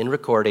songs and are in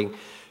recording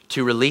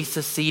to release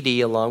a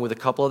CD along with a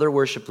couple other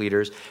worship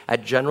leaders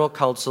at General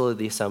Council of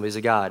the Assemblies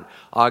of God.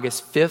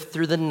 August 5th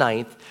through the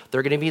 9th,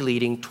 they're going to be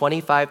leading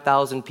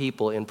 25,000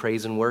 people in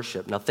praise and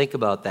worship. Now think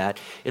about that.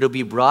 It'll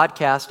be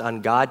broadcast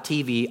on God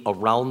TV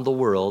around the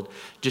world,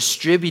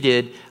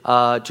 distributed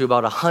to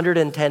about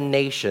 110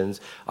 nations.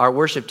 Our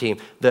worship team,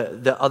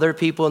 the other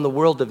people in the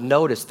world have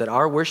noticed that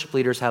our worship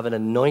leaders have an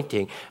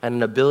anointing and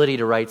an ability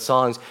to write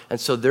songs, and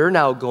so they're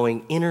now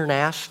going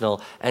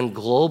international and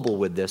global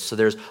with this, so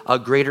there's a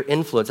greater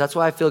influence. That's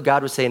why I feel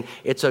God was saying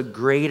it's a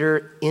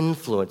greater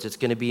influence. It's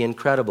going to be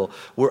incredible.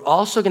 We're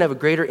also going to have a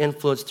greater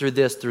influence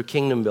through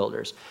Kingdom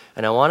Builders.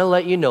 And I want to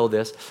let you know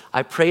this.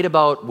 I prayed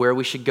about where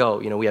we should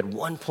go. You know, we had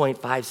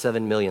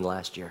 1.57 million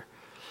last year.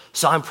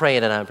 So I'm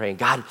praying,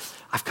 God,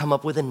 I've come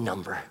up with a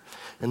number.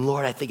 And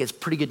Lord, I think it's a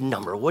pretty good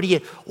number. What do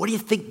you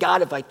think,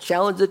 God, if I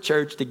challenge the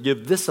church to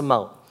give this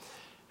amount?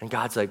 And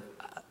God's like,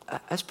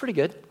 that's pretty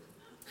good.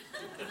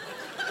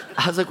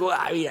 I was like, well,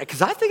 I mean,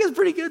 because I think it's a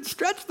pretty good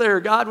stretch there,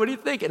 God. What do you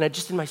think? And I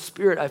just, in my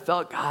spirit, I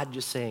felt God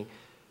just saying,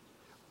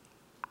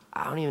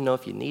 I don't even know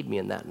if you need me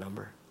in that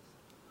number.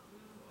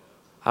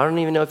 I don't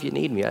even know if you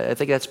need me. I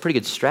think that's a pretty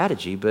good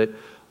strategy, but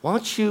why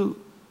don't you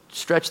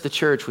stretch the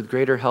church with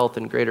greater health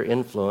and greater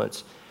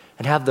influence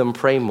and have them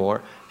pray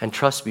more and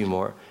trust me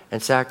more and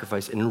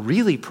sacrifice and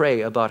really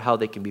pray about how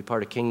they can be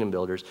part of kingdom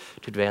builders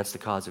to advance the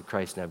cause of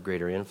Christ and have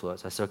greater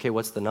influence. I said, okay,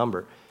 what's the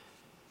number?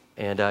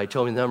 And he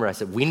told me the number. I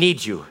said, we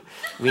need you.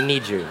 We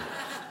need you.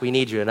 We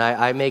need you. And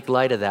I make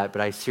light of that,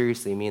 but I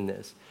seriously mean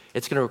this.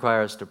 It's going to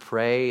require us to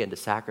pray and to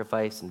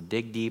sacrifice and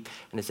dig deep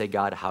and to say,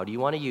 God, how do you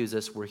want to use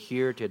us? We're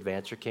here to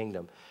advance your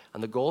kingdom.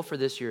 And the goal for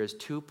this year is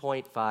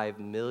 $2.5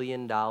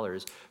 million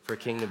for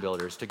kingdom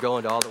builders to go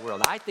into all the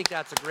world. I think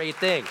that's a great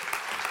thing.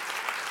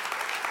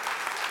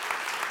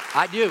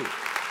 I do.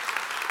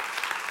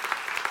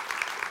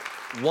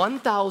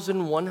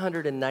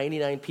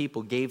 1,199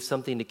 people gave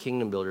something to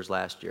kingdom builders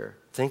last year.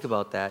 Think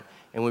about that.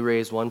 And we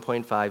raised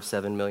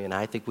 $1.57 million.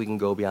 I think we can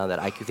go beyond that.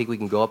 I think we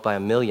can go up by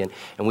 $1 million,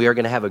 and we are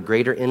going to have a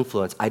greater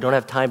influence. I don't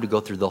have time to go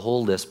through the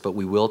whole list, but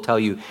we will tell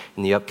you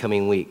in the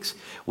upcoming weeks.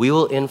 We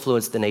will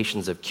influence the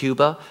nations of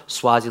Cuba,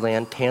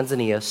 Swaziland,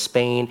 Tanzania,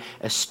 Spain,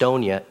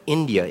 Estonia,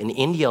 India. In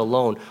India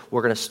alone,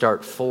 we're going to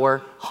start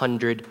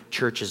 400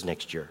 churches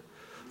next year.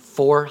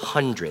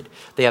 400.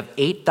 They have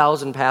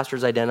 8,000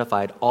 pastors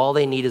identified. All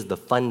they need is the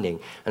funding.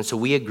 And so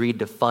we agreed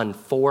to fund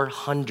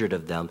 400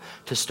 of them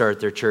to start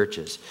their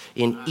churches.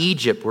 In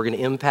Egypt, we're going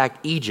to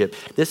impact Egypt.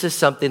 This is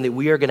something that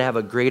we are going to have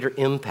a greater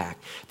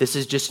impact. This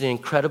is just an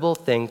incredible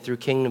thing through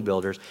Kingdom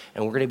Builders,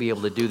 and we're going to be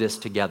able to do this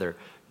together.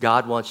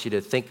 God wants you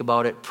to think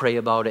about it, pray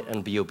about it,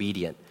 and be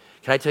obedient.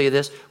 Can I tell you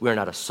this? We are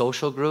not a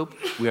social group.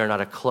 We are not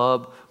a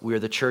club. We are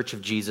the Church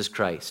of Jesus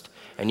Christ.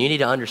 And you need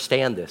to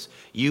understand this.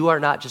 You are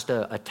not just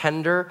a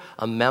tender,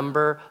 a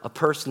member, a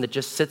person that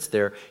just sits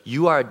there.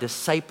 You are a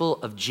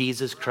disciple of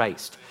Jesus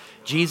Christ.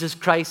 Jesus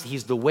Christ,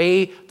 he's the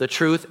way, the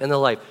truth, and the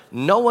life.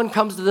 No one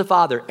comes to the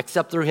Father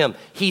except through him.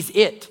 He's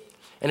it.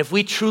 And if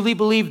we truly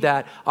believe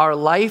that, our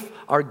life,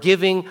 our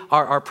giving,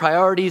 our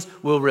priorities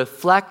will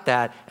reflect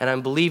that, and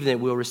I'm believing that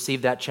we'll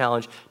receive that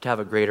challenge to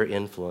have a greater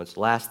influence.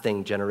 Last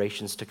thing,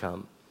 generations to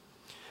come.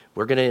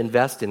 We're going to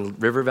invest in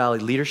River Valley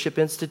Leadership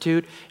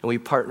Institute, and we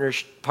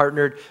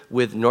partnered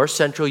with North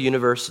Central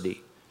University.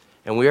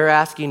 And we are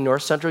asking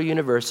North Central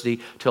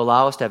University to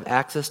allow us to have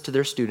access to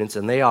their students,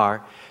 and they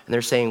are. And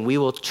they're saying we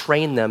will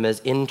train them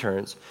as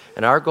interns.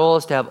 And our goal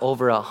is to have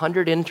over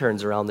 100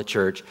 interns around the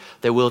church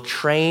that will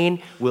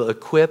train, will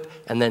equip,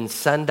 and then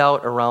send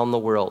out around the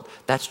world.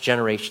 That's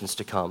generations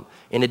to come.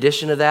 In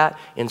addition to that,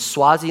 in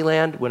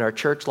Swaziland, when our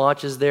church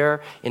launches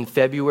there in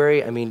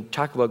February,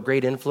 talk about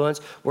great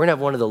influence. We're going to have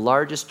one of the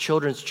largest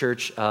children's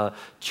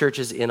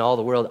churches in all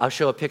the world. I'll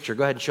show a picture.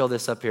 Go ahead and show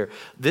this up here.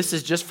 This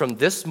is just from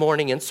this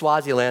morning in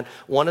Swaziland,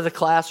 one of the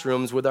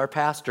classrooms with our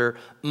pastor,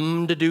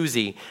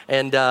 Mdaduzi.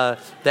 And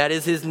that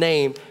is his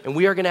name. And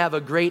we are going to have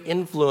a great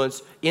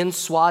influence in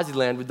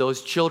Swaziland with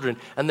those children.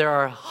 And there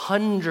are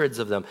hundreds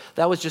of them.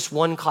 That was just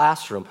one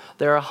classroom.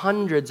 There are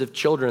hundreds of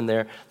children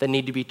there that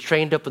need to be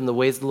trained up in the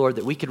ways of the Lord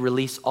that we could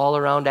release all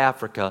around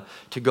Africa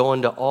to go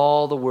into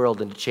all the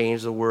world and to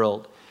change the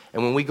world.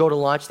 And when we go to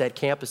launch that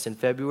campus in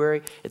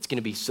February, it's going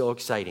to be so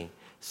exciting.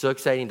 So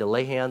exciting to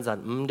lay hands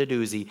on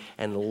Mdaduzi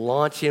and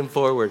launch him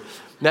forward.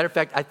 Matter of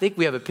fact, I think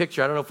we have a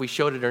picture. I don't know if we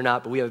showed it or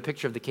not, but we have a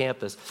picture of the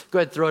campus. Go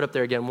ahead, throw it up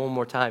there again one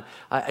more time.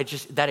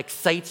 That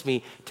excites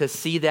me to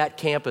see that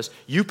campus.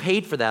 You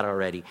paid for that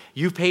already.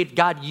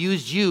 God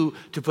used you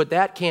to put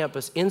that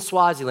campus in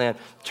Swaziland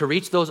to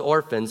reach those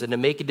orphans and to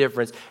make a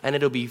difference, and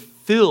it'll be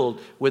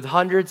filled with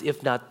hundreds,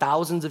 if not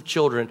thousands of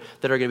children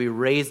that are going to be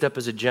raised up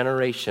as a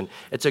generation.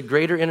 It's a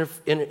greater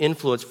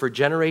influence for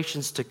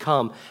generations to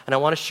come. And I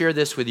want to share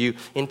this with you.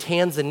 In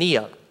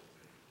Tanzania,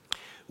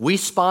 we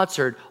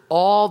sponsored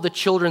all the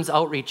children's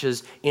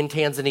outreaches in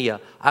Tanzania.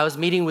 I was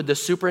meeting with the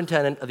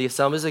superintendent of the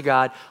Assemblies of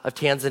God of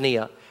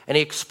Tanzania, and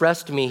he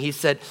expressed to me, he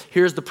said,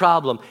 here's the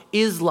problem.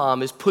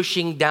 Islam is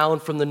pushing down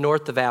from the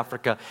north of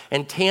Africa,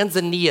 and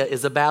Tanzania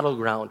is a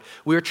battleground.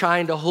 We're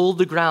trying to hold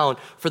the ground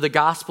for the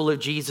gospel of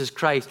Jesus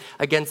Christ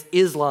against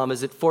Islam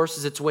as it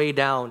forces its way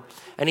down.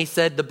 And he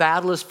said, the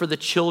battle is for the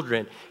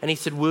children. And he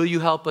said, will you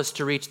help us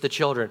to reach the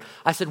children?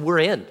 I said, we're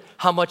in.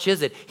 How much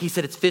is it? He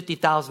said, it's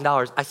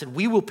 $50,000. I said,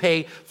 we will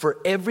pay for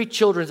every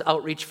children's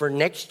outreach for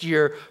next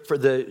year for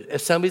the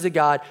Assemblies of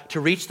God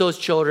to reach those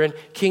children,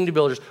 kingdom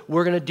builders.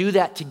 We're going to do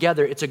that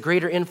together. It's a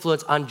greater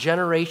influence on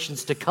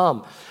generations to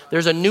come.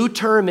 There's a new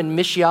term in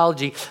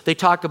missiology. They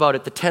talk about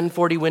it, the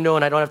 1040 window,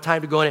 and I don't have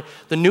time to go in it.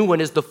 The new one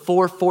is the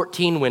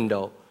 414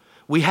 window.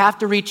 We have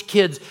to reach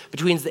kids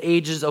between the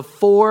ages of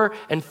 4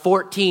 and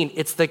 14.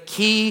 It's the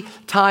key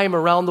time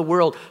around the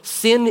world.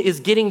 Sin is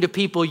getting to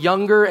people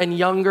younger and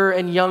younger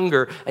and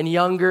younger and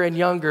younger and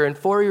younger. And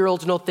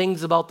 4-year-olds know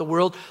things about the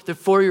world that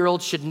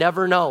 4-year-olds should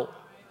never know.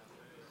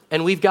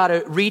 And we've got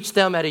to reach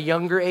them at a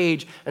younger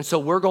age. And so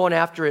we're going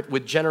after it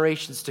with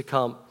generations to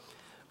come.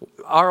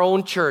 Our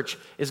own church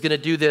is going to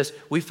do this.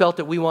 We felt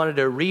that we wanted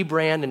to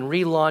rebrand and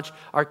relaunch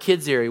our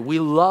kids area. We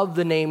love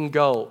the name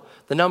Go.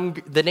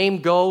 The name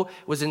go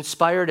was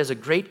inspired as a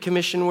Great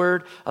Commission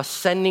word, a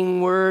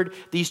sending word.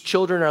 These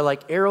children are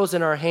like arrows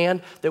in our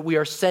hand that we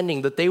are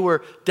sending, that they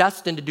were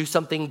destined to do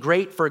something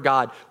great for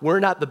God. We're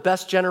not the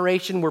best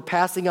generation. We're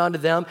passing on to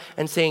them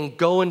and saying,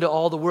 go into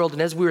all the world.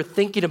 And as we were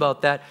thinking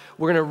about that,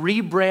 we're going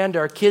to rebrand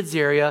our kids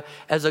area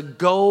as a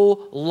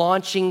go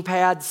launching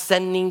pad,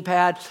 sending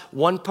pad,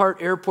 one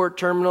part airport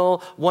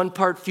terminal, one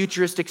part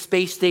futuristic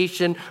space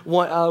station,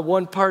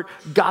 one part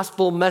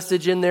gospel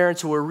message in there. And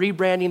so we're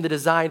rebranding the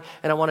design.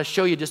 And I want to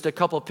show you just a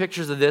couple of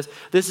pictures of this.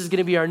 This is going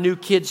to be our new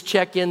kids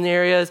check-in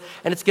areas,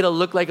 and it's going to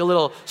look like a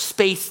little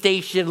space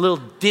station, a little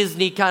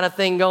Disney kind of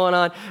thing going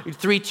on.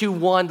 3, 2,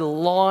 1 to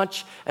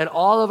launch, and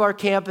all of our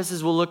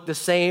campuses will look the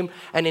same.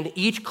 And in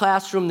each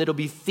classroom, that'll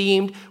be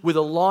themed with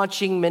a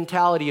launching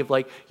mentality of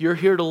like, you're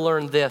here to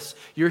learn this.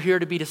 You're here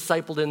to be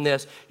discipled in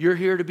this. You're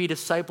here to be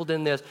discipled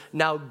in this.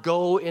 Now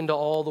go into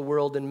all the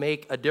world and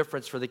make a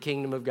difference for the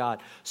kingdom of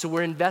God. So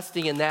we're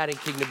investing in that in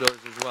Kingdom Builders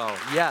as well.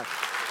 Yes.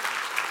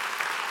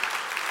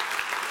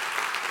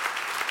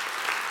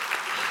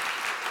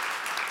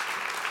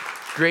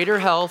 Greater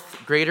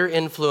health, greater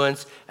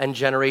influence, and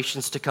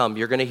generations to come.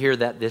 You're going to hear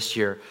that this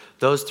year.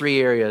 Those 3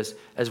 areas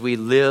as we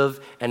live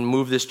and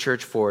move this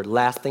church forward.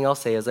 Last thing I'll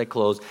say as I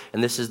close,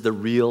 and this is the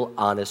real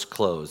honest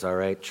close, all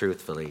right,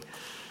 truthfully.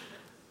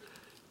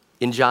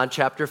 In John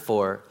chapter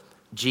 4,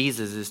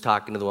 Jesus is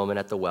talking to the woman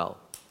at the well.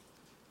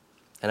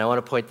 And I want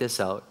to point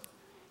this out.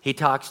 He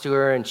talks to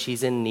her, and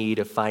she's in need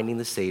of finding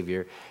the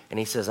Savior. And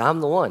he says,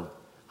 I'm the one.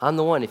 I'm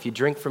the one. If you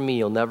drink from me,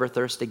 you'll never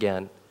thirst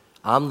again.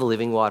 I'm the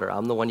living water.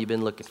 I'm the one you've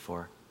been looking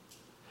for.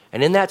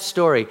 And in that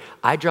story,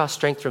 I draw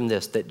strength from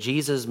this, that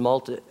Jesus,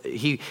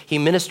 he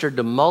ministered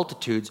to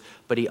multitudes,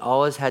 but he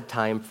always had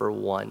time for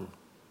one.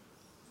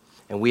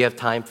 And we have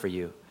time for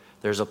you.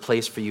 There's a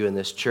place for you in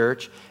this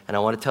church. And I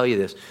want to tell you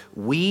this.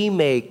 We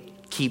may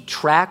keep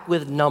track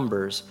with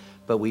numbers,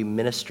 but we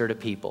minister to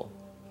people.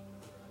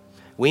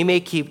 We may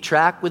keep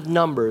track with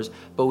numbers,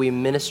 but we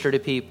minister to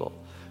people.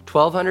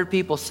 1,200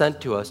 people sent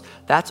to us.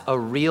 That's a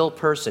real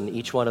person,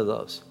 each one of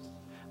those.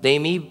 They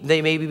may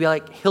be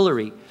like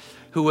Hillary,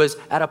 who was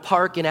at a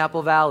park in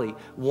Apple Valley,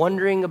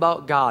 wondering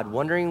about God,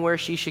 wondering where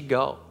she should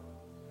go.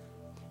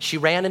 She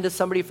ran into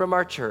somebody from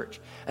our church.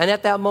 And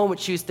at that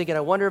moment, she was thinking, I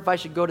wonder if I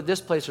should go to this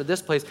place or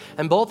this place.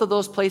 And both of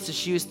those places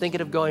she was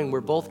thinking of going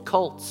were both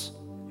cults.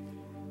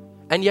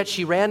 And yet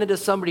she ran into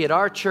somebody at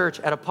our church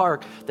at a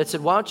park that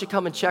said, why don't you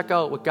come and check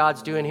out what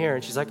God's doing here?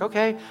 And she's like,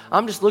 okay,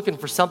 I'm just looking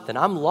for something.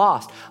 I'm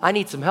lost. I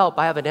need some help.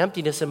 I have an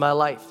emptiness in my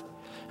life.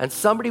 And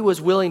somebody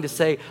was willing to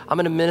say, I'm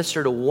going to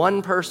minister to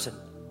one person,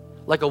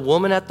 like a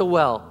woman at the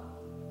well.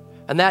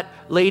 And that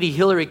lady,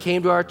 Hillary,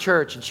 came to our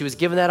church, and she was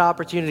given that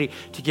opportunity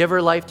to give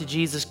her life to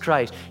Jesus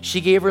Christ.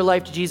 She gave her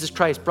life to Jesus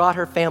Christ, brought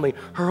her family.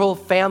 Her whole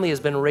family has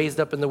been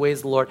raised up in the ways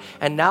of the Lord.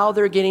 And now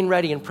they're getting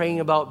ready and praying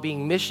about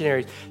being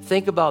missionaries.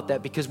 Think about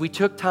that, because we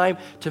took time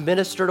to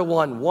minister to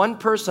one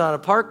person on a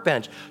park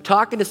bench,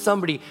 talking to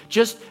somebody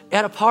just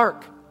at a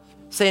park,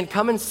 saying,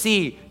 come and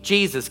see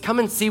Jesus. Come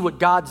and see what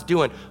God's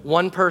doing.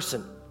 One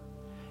person.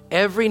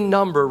 Every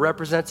number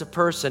represents a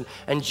person,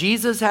 and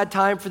Jesus had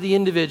time for the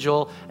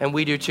individual, and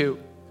we do too.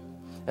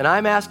 And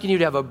I'm asking you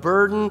to have a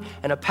burden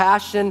and a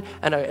passion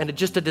and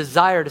just a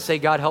desire to say,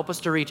 God, help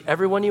us to reach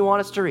everyone you want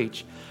us to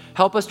reach.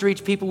 Help us to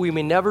reach people we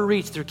may never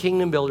reach through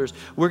Kingdom Builders.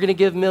 We're going to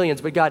give millions,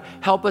 but God,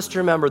 help us to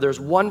remember there's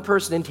one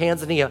person in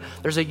Tanzania,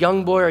 there's a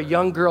young boy or a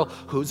young girl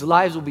whose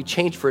lives will be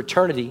changed for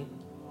eternity.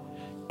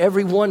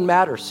 Everyone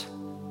matters.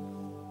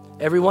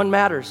 Everyone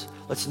matters.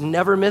 Let's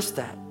never miss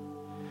that.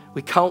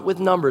 We count with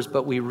numbers,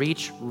 but we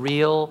reach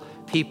real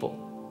people.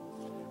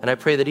 And I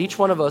pray that each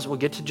one of us will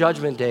get to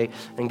Judgment Day,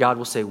 and God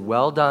will say,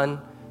 well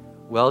done,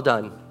 well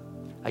done.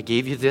 I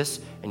gave you this,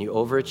 and you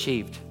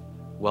overachieved.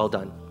 Well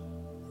done.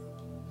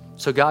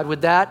 So God,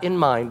 with that in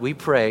mind, we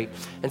pray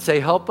and say,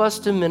 help us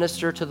to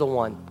minister to the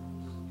one.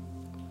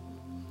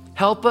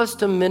 Help us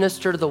to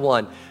minister to the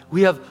one.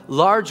 We have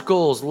large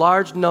goals,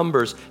 large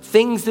numbers,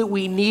 things that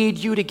we need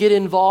you to get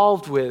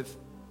involved with.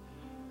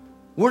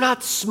 We're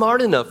not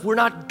smart enough. We're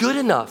not good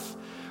enough.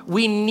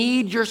 We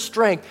need your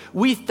strength.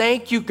 We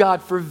thank you,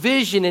 God, for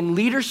vision and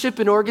leadership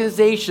and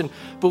organization,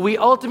 but we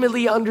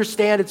ultimately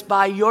understand it's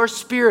by your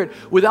Spirit.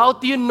 Without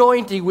the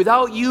anointing,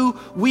 without you,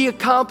 we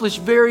accomplish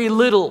very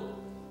little.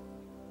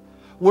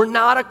 We're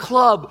not a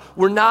club.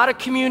 We're not a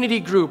community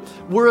group.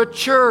 We're a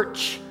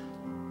church.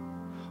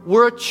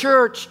 We're a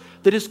church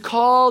that is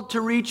called to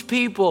reach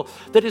people,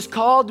 that is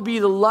called to be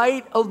the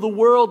light of the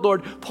world,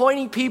 Lord,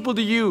 pointing people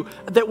to you,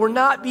 that we're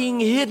not being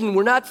hidden,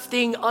 we're not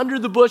staying under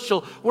the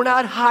bushel, we're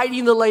not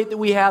hiding the light that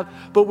we have,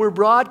 but we're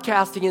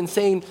broadcasting and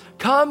saying,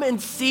 come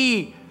and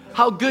see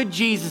how good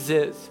Jesus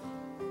is.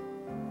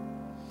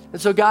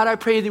 And so, God, I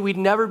pray that we'd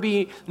never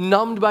be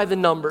numbed by the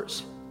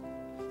numbers.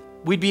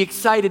 We'd be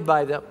excited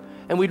by them,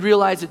 and we'd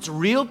realize it's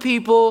real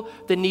people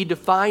that need to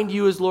find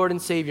you as Lord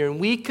and Savior, and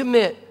we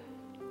commit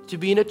to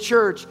being a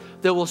church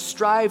that will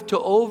strive to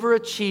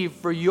overachieve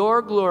for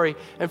your glory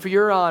and for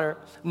your honor,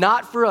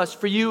 not for us,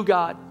 for you,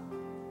 God.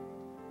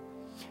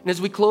 And as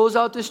we close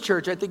out this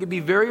church, I think it'd be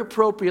very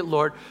appropriate,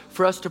 Lord,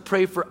 for us to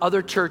pray for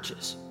other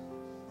churches.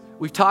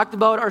 We've talked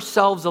about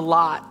ourselves a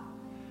lot,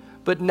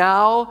 but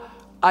now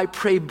I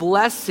pray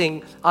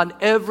blessing on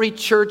every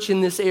church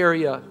in this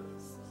area.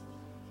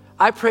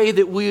 I pray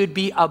that we would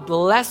be a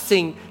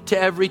blessing to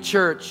every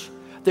church,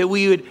 that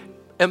we would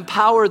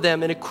empower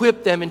them and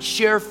equip them and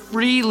share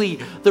freely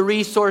the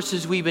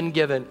resources we've been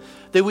given,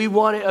 that we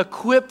want to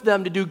equip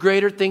them to do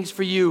greater things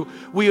for you.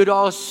 We would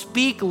all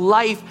speak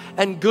life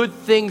and good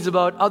things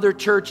about other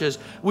churches.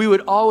 We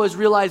would always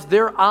realize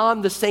they're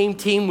on the same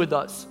team with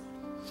us.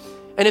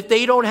 And if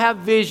they don't have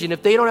vision,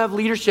 if they don't have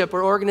leadership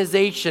or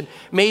organization,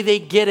 may they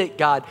get it,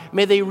 God.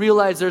 May they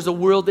realize there's a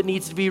world that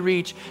needs to be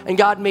reached. And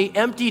God, may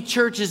empty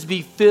churches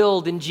be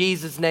filled in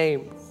Jesus'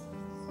 name.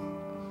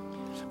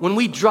 When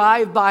we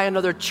drive by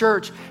another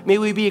church, may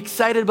we be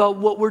excited about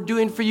what we're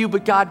doing for you,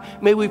 but God,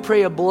 may we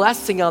pray a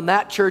blessing on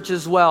that church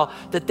as well,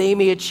 that they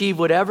may achieve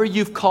whatever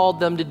you've called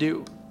them to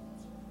do.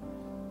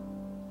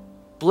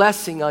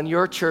 Blessing on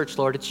your church,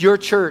 Lord. It's your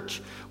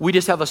church. We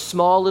just have a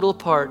small little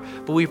part,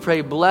 but we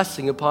pray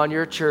blessing upon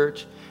your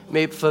church.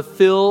 May it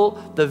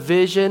fulfill the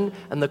vision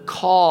and the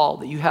call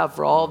that you have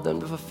for all of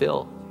them to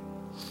fulfill,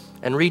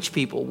 and reach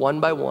people one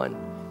by one,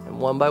 and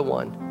one by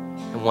one,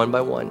 and one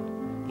by one.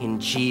 In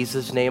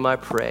Jesus' name I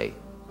pray.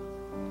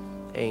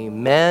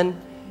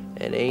 Amen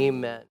and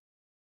amen.